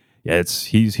 yeah,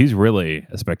 he's really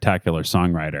a spectacular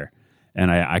songwriter. And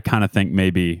I kind of think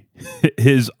maybe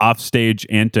his offstage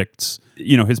antics,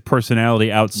 his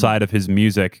personality outside of his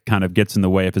music kind of gets in the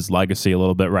way of his legacy a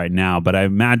little bit right now. But I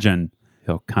imagine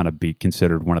he'll kind of be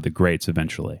considered one of the greats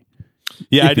eventually.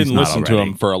 Yeah, I didn't listen to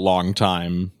him for a long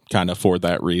time, kind of for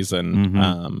that reason.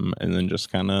 And then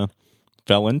just kind of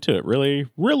fell into it. Really,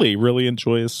 really, really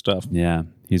enjoy his stuff. Yeah,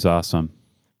 he's awesome.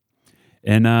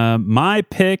 And my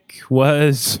pick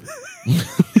was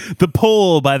The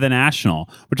Pull by The National,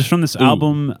 which is from this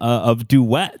album of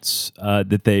duets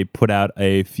that they put out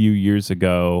a few years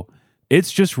ago.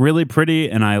 It's just really pretty,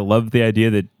 and I love the idea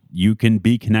that you can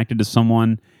be connected to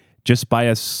someone just by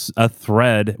a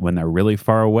thread when they're really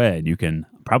far away. And you can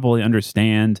probably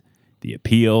understand the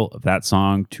appeal of that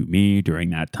song to me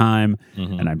during that time.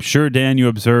 And I'm sure, Dan, you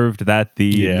observed that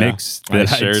the mix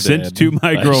that I sent to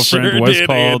my girlfriend was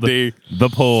called Andy. The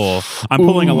Pull. I'm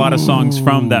pulling a lot of songs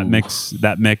from that mix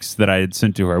that I had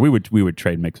sent to her. We would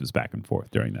trade mixes back and forth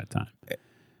during that time.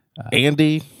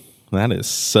 Andy, that is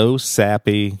so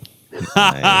sappy.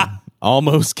 I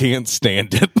almost can't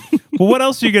stand it. Well, what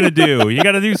else are you going to do? You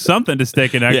got to do something to stay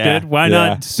connected. Why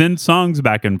not send songs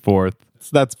back and forth?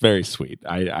 That's very sweet.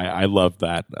 I love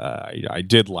that. I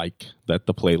did like that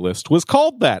the playlist was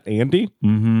called that, Andy.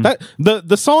 That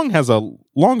the song has a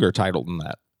longer title than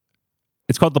that.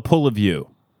 It's called The Pull of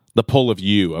You. The Pull of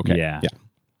You. Okay.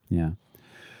 Yeah.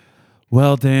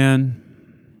 Well,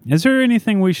 Dan, is there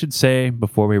anything we should say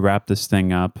before we wrap this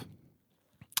thing up?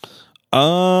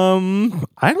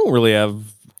 I don't really have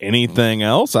anything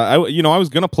else. I was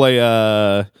gonna play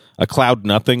a Cloud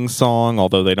Nothing song,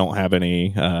 although they don't have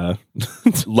any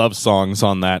love songs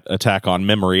on that Attack on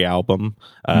Memory album.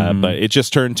 But it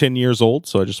just turned 10 years old,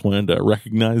 so I just wanted to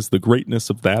recognize the greatness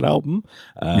of that album.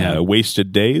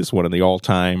 Wasted Days, one of the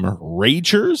all-time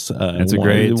ragers. It's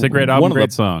a great album,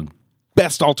 great song.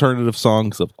 Best alternative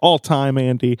songs of all time,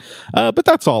 Andy. But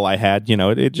that's all I had.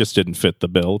 It just didn't fit the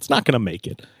bill. It's not going to make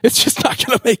it. It's just not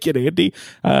going to make it, Andy.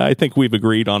 I think we've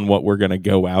agreed on what we're going to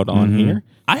go out on here.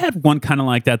 I had one kind of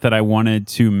like that I wanted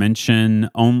to mention.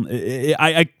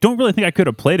 I don't really think I could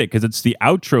have played it because it's the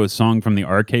outro song from the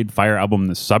Arcade Fire album,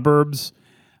 The Suburbs.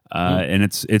 And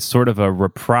it's sort of a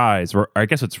reprise, or I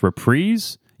guess it's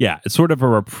reprise. Yeah, it's sort of a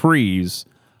reprise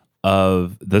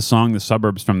of the song The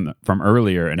Suburbs from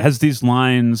earlier, and it has these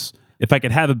lines: if I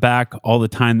could have it back, all the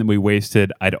time that we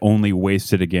wasted, I'd only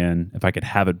waste it again. If I could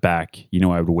have it back,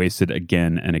 I would waste it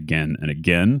again and again and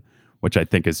again, which I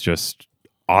think is just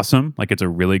awesome. Like, it's a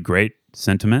really great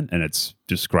sentiment, and it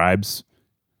describes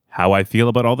how I feel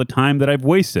about all the time that I've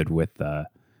wasted with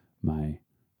my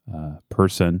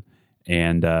person.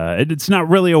 And it's not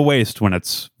really a waste when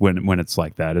it's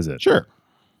like that, is it? Sure.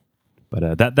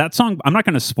 But that song, I'm not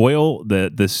going to spoil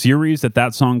the series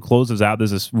that song closes out.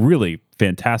 There's this really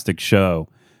fantastic show.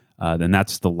 Then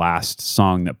that's the last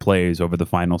song that plays over the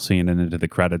final scene and into the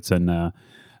credits. And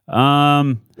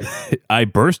I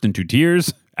burst into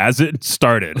tears as it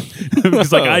started.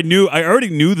 Because I already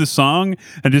knew the song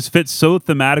and just fit so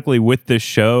thematically with this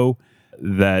show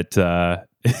that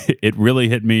it really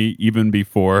hit me even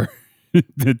before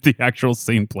the actual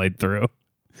scene played through.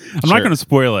 I'm not going to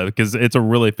spoil it because it's a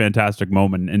really fantastic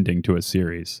moment and ending to a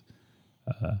series.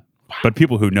 But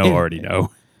people who know already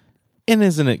know. And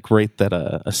isn't it great that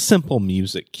a simple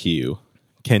music cue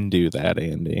can do that,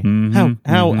 Andy.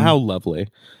 How lovely.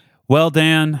 Well,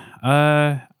 Dan,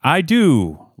 I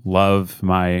do love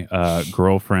my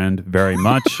girlfriend very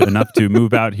much, enough to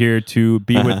move out here to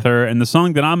be with her. And the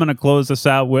song that I'm going to close this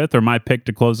out with, or my pick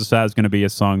to close this out, is going to be a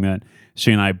song that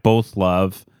she and I both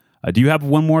love. Do you have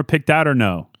one more picked out or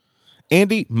no?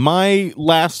 Andy, my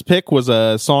last pick was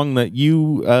a song that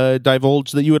you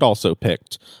divulged that you had also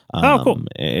picked. Cool!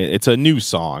 It's a new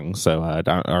song, so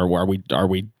are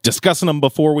we discussing them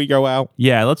before we go out?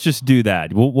 Yeah, let's just do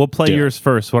that. We'll play yours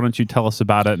first. Why don't you tell us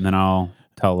about it, and then I'll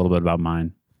tell a little bit about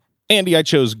mine. Andy, I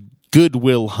chose Good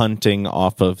Will Hunting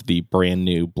off of the brand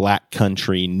new Black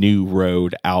Country New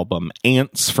Road album,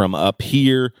 Ants from Up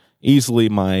Here. Easily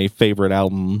my favorite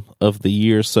album of the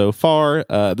year so far.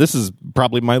 This is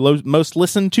probably my most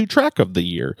listened to track of the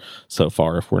year so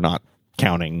far, if we're not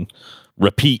counting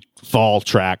repeat fall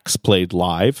tracks played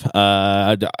live.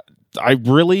 I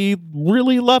really,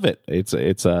 really love it. It's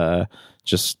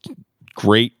just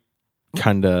great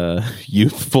kind of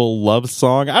youthful love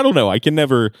song. I don't know. I can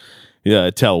never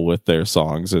tell with their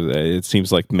songs. It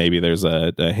seems like maybe there's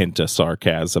a hint of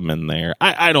sarcasm in there.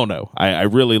 I don't know. I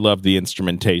really love the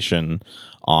instrumentation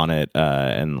on it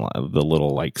and the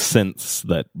little like synths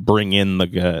that bring in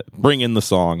the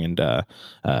song and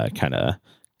kind of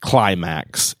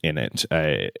climax in it.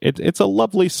 It's a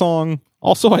lovely song.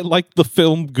 Also, I like the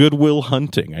film Good Will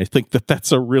Hunting. I think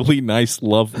that's a really nice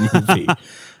love movie.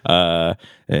 And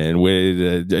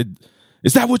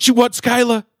is that what you want,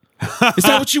 Skylar? Is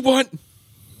that what you want?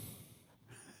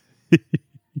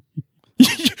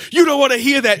 You don't want to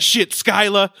hear that shit,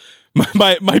 Skylar.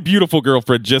 My beautiful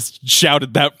girlfriend just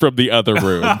shouted that from the other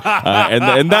room,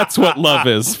 and that's what love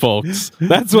is, folks.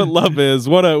 That's what love is.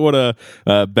 What a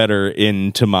better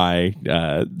into my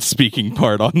speaking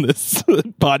part on this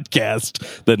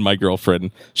podcast than my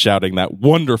girlfriend shouting that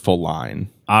wonderful line.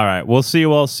 All right, we'll see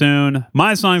you all soon.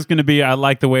 My song's going to be "I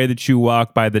Like the Way That You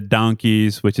Walk" by the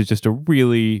Donkeys, which is just a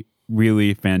really,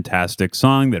 really fantastic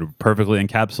song that perfectly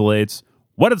encapsulates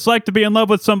what it's like to be in love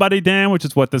with somebody, Dan, which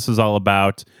is what this is all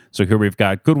about. So here we've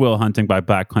got Good Will Hunting by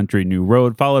Black Country New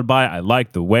Road, followed by "I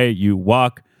Like the Way You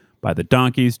Walk" by the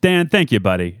Donkeys. Dan, thank you,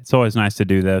 buddy. It's always nice to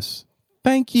do this.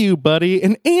 Thank you, buddy.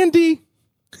 And Andy,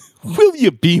 will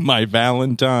you be my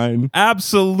Valentine?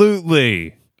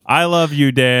 Absolutely. I love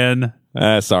you, Dan.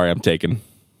 Sorry, I'm taken.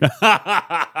 You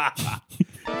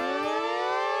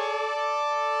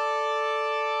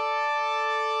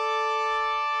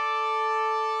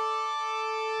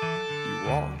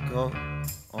walk up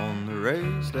on the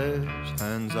raised edge,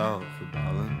 hands out for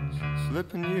balance,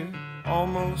 slipping you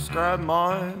almost grab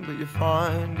mine, but you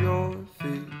find your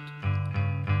feet.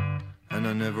 And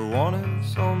I never wanted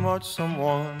so much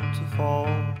someone to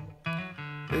fall.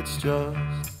 It's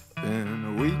just been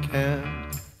a weekend,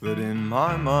 but in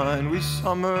my mind we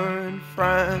summer in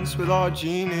France with our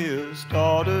genius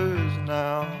daughters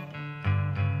now.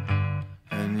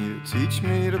 And you teach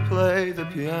me to play the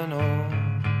piano.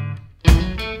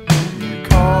 You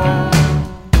call,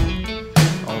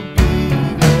 I'll be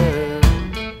there.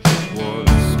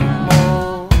 What's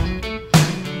more,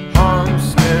 I'm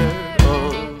scared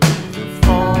of the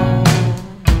phone.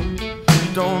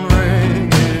 Don't ring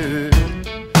it,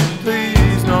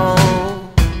 please no.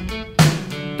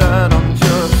 That I'm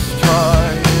just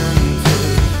trying to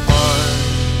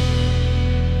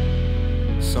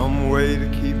find some way to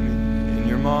keep me in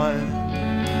your mind.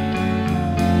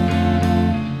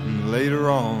 And later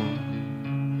on,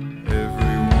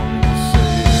 everyone will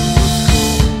say it was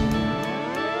cool.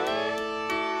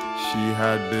 She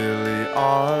had Billie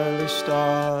Eilish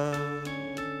style,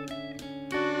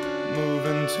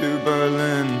 moving to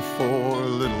Berlin for a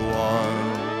little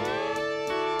while,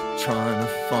 trying to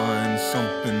find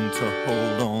something to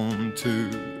hold on to.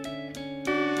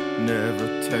 Never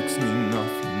texts me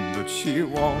nothing, but she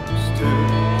wants to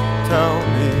tell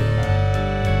me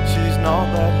she's not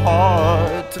that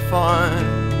hard to find.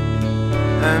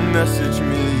 And message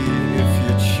me if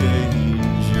you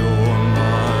change your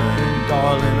mind,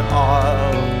 darling,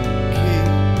 I'll keep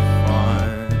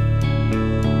fine.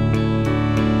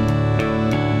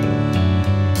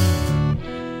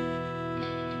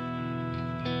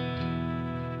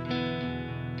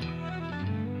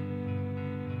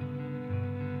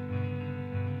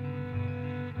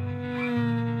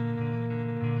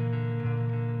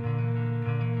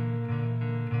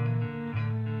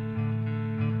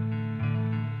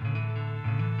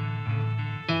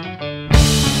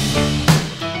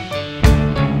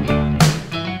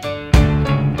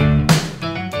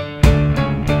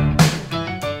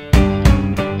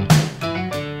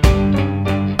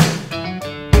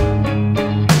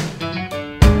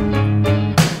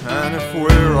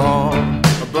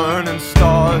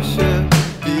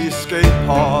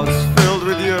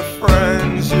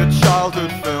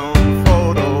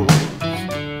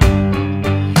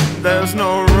 there's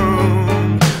no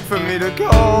room for me to go.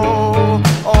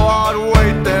 Oh, I'd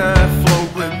wait there,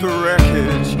 float with the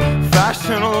wreckage,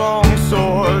 fashion a long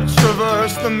sword,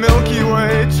 traverse the Milky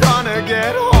Way, trying to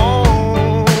get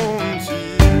home to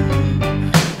you,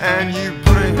 and you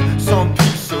bring some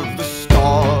piece of the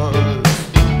stars.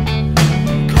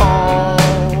 Call,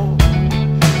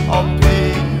 I'll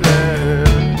be there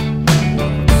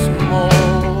once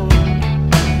more.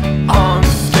 I'm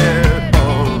scared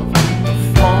of the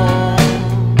phone.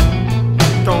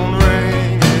 Don't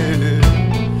ring it.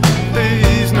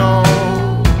 Please know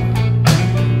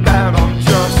that I'm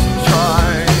just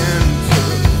trying to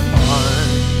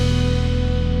find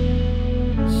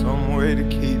some way to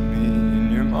keep me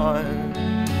in your mind.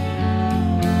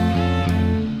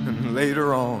 And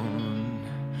later on,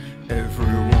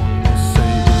 everyone will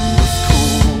say it was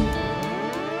cool.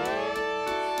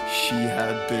 She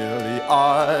had Billie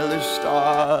Eilish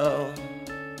style.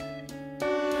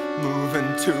 Moving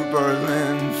to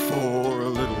Berlin for a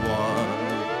little while,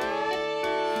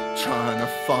 trying to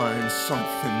find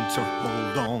something to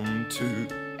hold on to.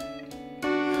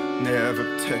 Never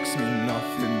texts me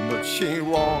nothing, but she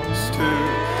wants to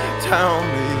tell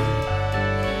me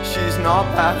she's not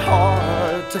that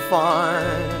hard to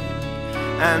find.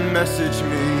 And message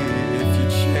me if you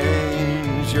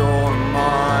change your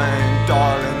mind,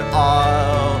 darling,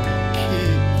 I'll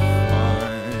keep fine.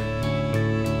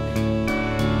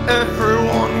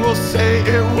 Everyone will say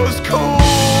it was cool.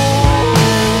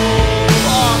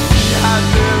 Oh, she had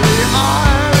Billie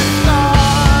Eilish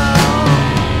style.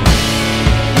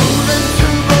 Moving to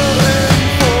Berlin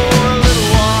for a little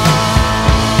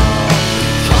while,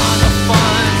 trying to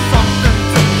find something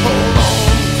to hold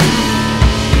on to.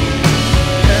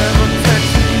 Never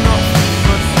text me nothing,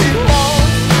 but she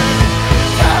wants to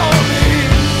tell me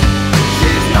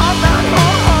she's not that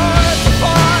hard to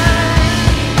find.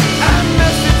 And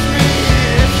message me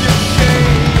if you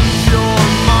change your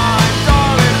mind,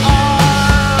 darling,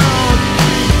 I'll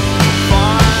keep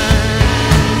fine.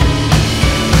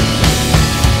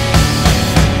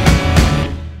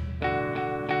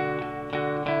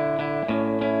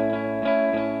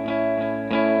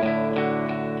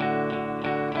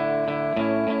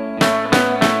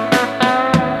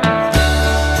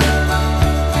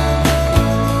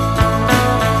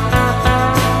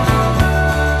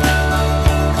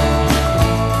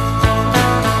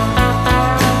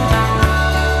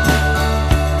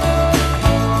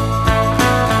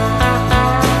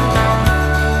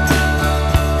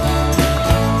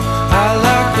 I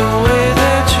like the way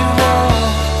that you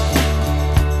walk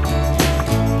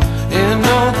and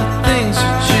all the things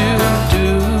that you do.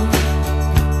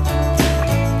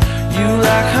 You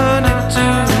like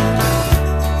honeydew.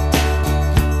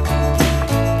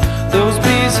 Those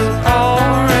bees are all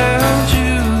around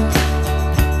you.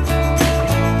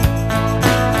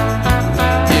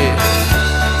 Yeah.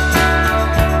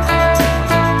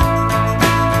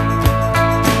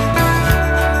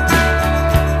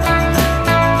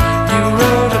 You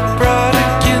wrote a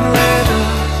Brodigan letter,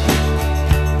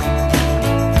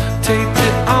 taped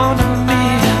it on a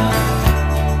mirror.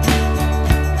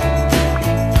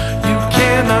 You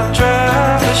cannot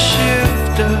drive a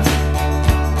shifter,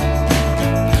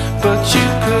 but you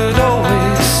could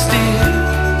always steer.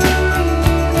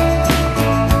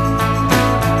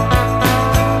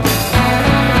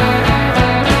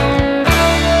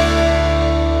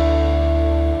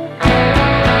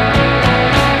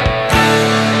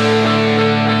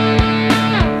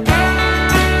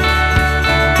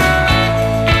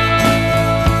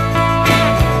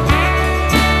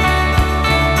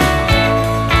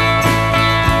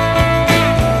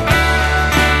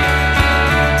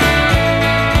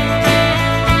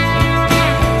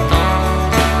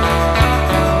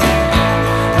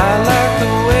 I like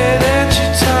the way that you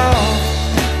talk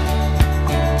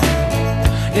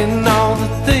and all the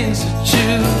things that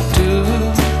you do.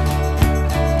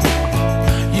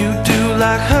 You do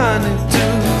like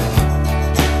honeydew.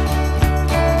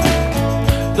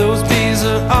 Those bees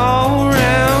are all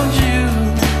around you.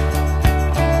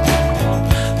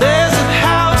 There's a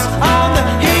house on the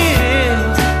hill.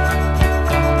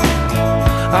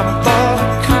 I bought a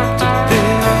coupe de bed.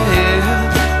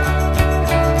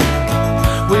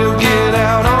 We'll get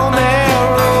out on that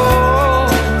road.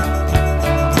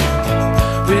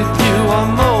 With you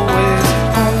I'm always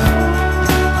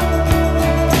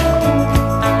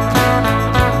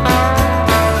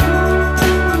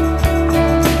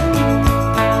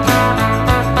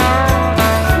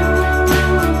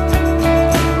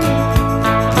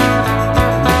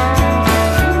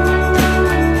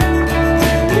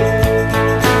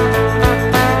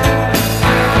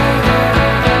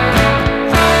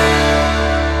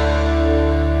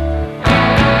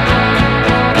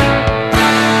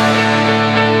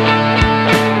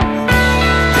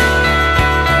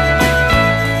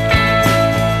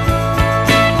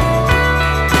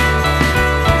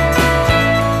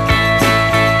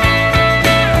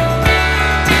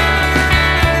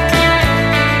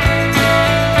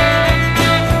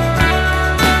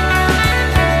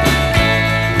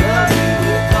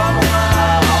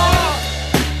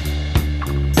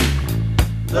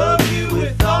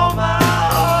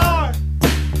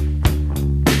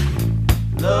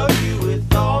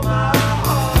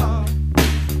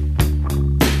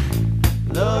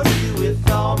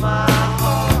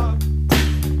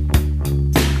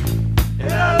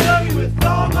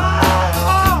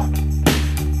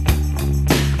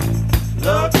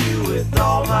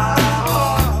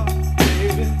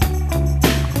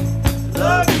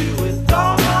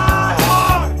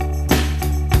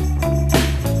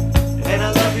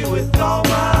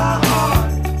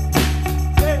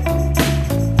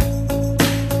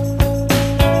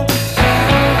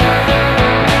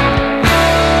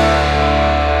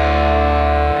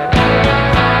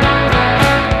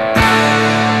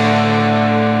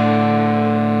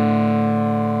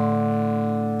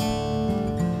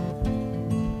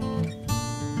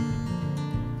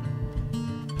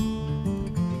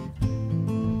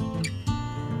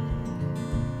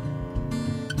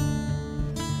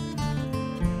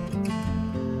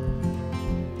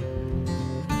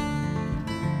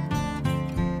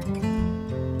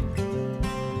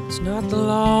not the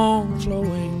long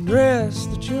flowing dress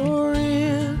that you're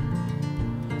in,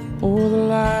 or the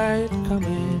light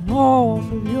coming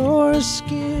off of your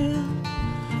skin,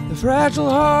 the fragile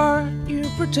heart you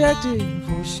protected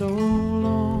for so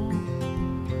long,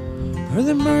 or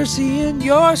the mercy in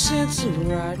your sense of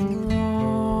right and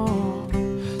wrong.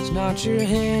 It's not your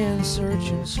hand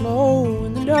searching slow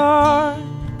in the dark,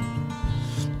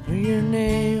 or your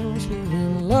nails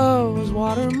leaving love's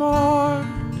watermark.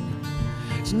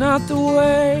 It's not the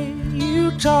way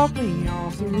you talk me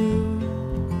off the roof,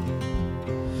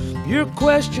 your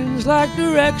questions like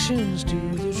directions to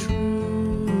the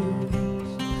truth.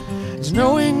 It's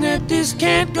knowing that this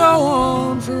can't go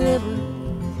on forever.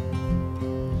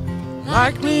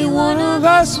 Likely one of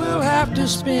us will have to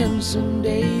spend some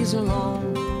days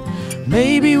alone.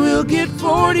 Maybe we'll get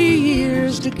 40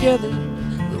 years together,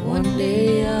 but one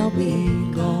day I'll be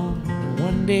gone,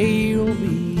 one day you'll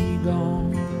be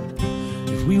gone.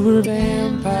 If we were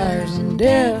vampires and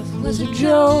death was a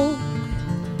joke,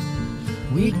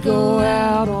 we'd go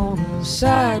out on the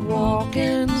sidewalk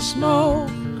and smoke,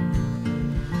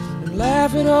 and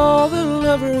laugh at all the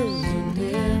lovers and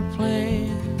their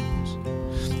plans.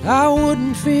 I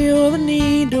wouldn't feel the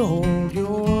need to hold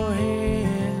your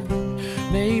hand.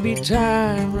 Maybe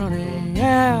time running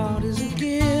out is a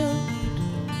gift.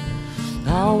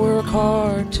 I'll work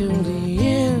hard till the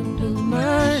end of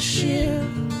my shift,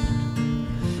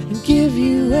 and give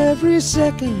you every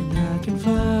second I can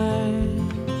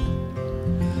find,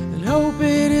 and hope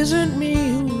it isn't me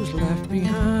who's left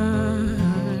behind.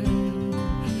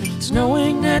 It's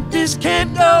knowing that this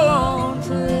can't go on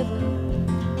forever.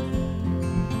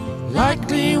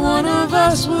 Likely one of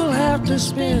us will have to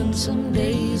spend some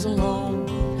days alone.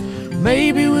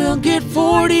 Maybe we'll get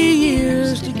 40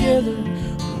 years together,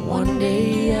 but one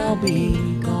day I'll be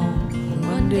gone,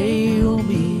 one day you'll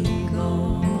be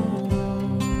gone.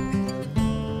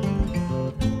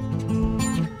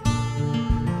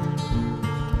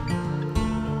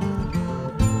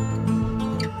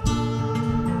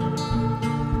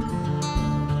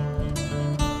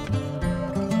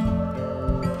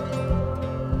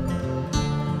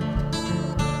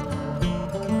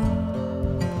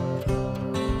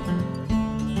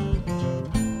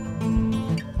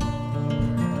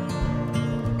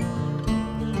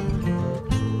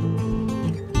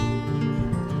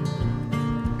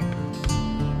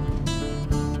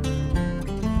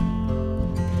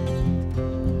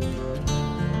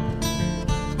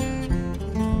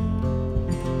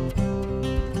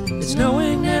 It's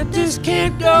knowing that this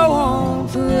can't go on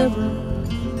forever.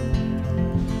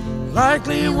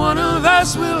 Likely one of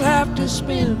us will have to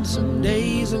spend some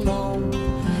days alone.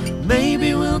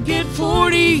 Maybe we'll get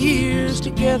 40 years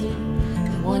together,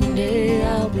 and one day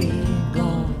I'll be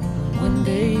gone, one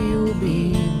day you'll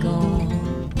be gone.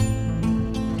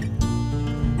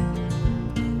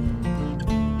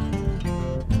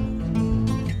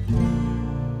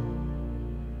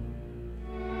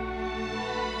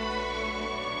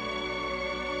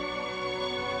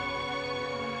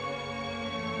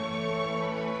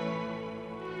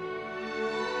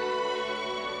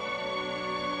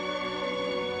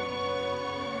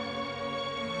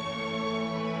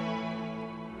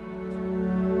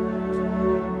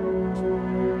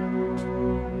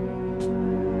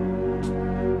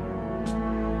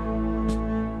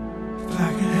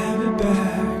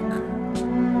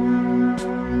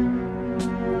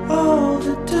 All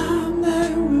the time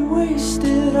that we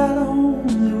wasted, I'd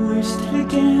only waste it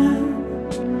again.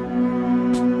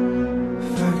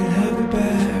 If I could have it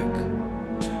back,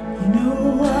 you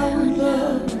know I would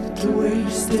love to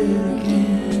waste it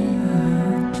again.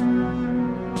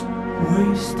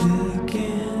 Waste it again.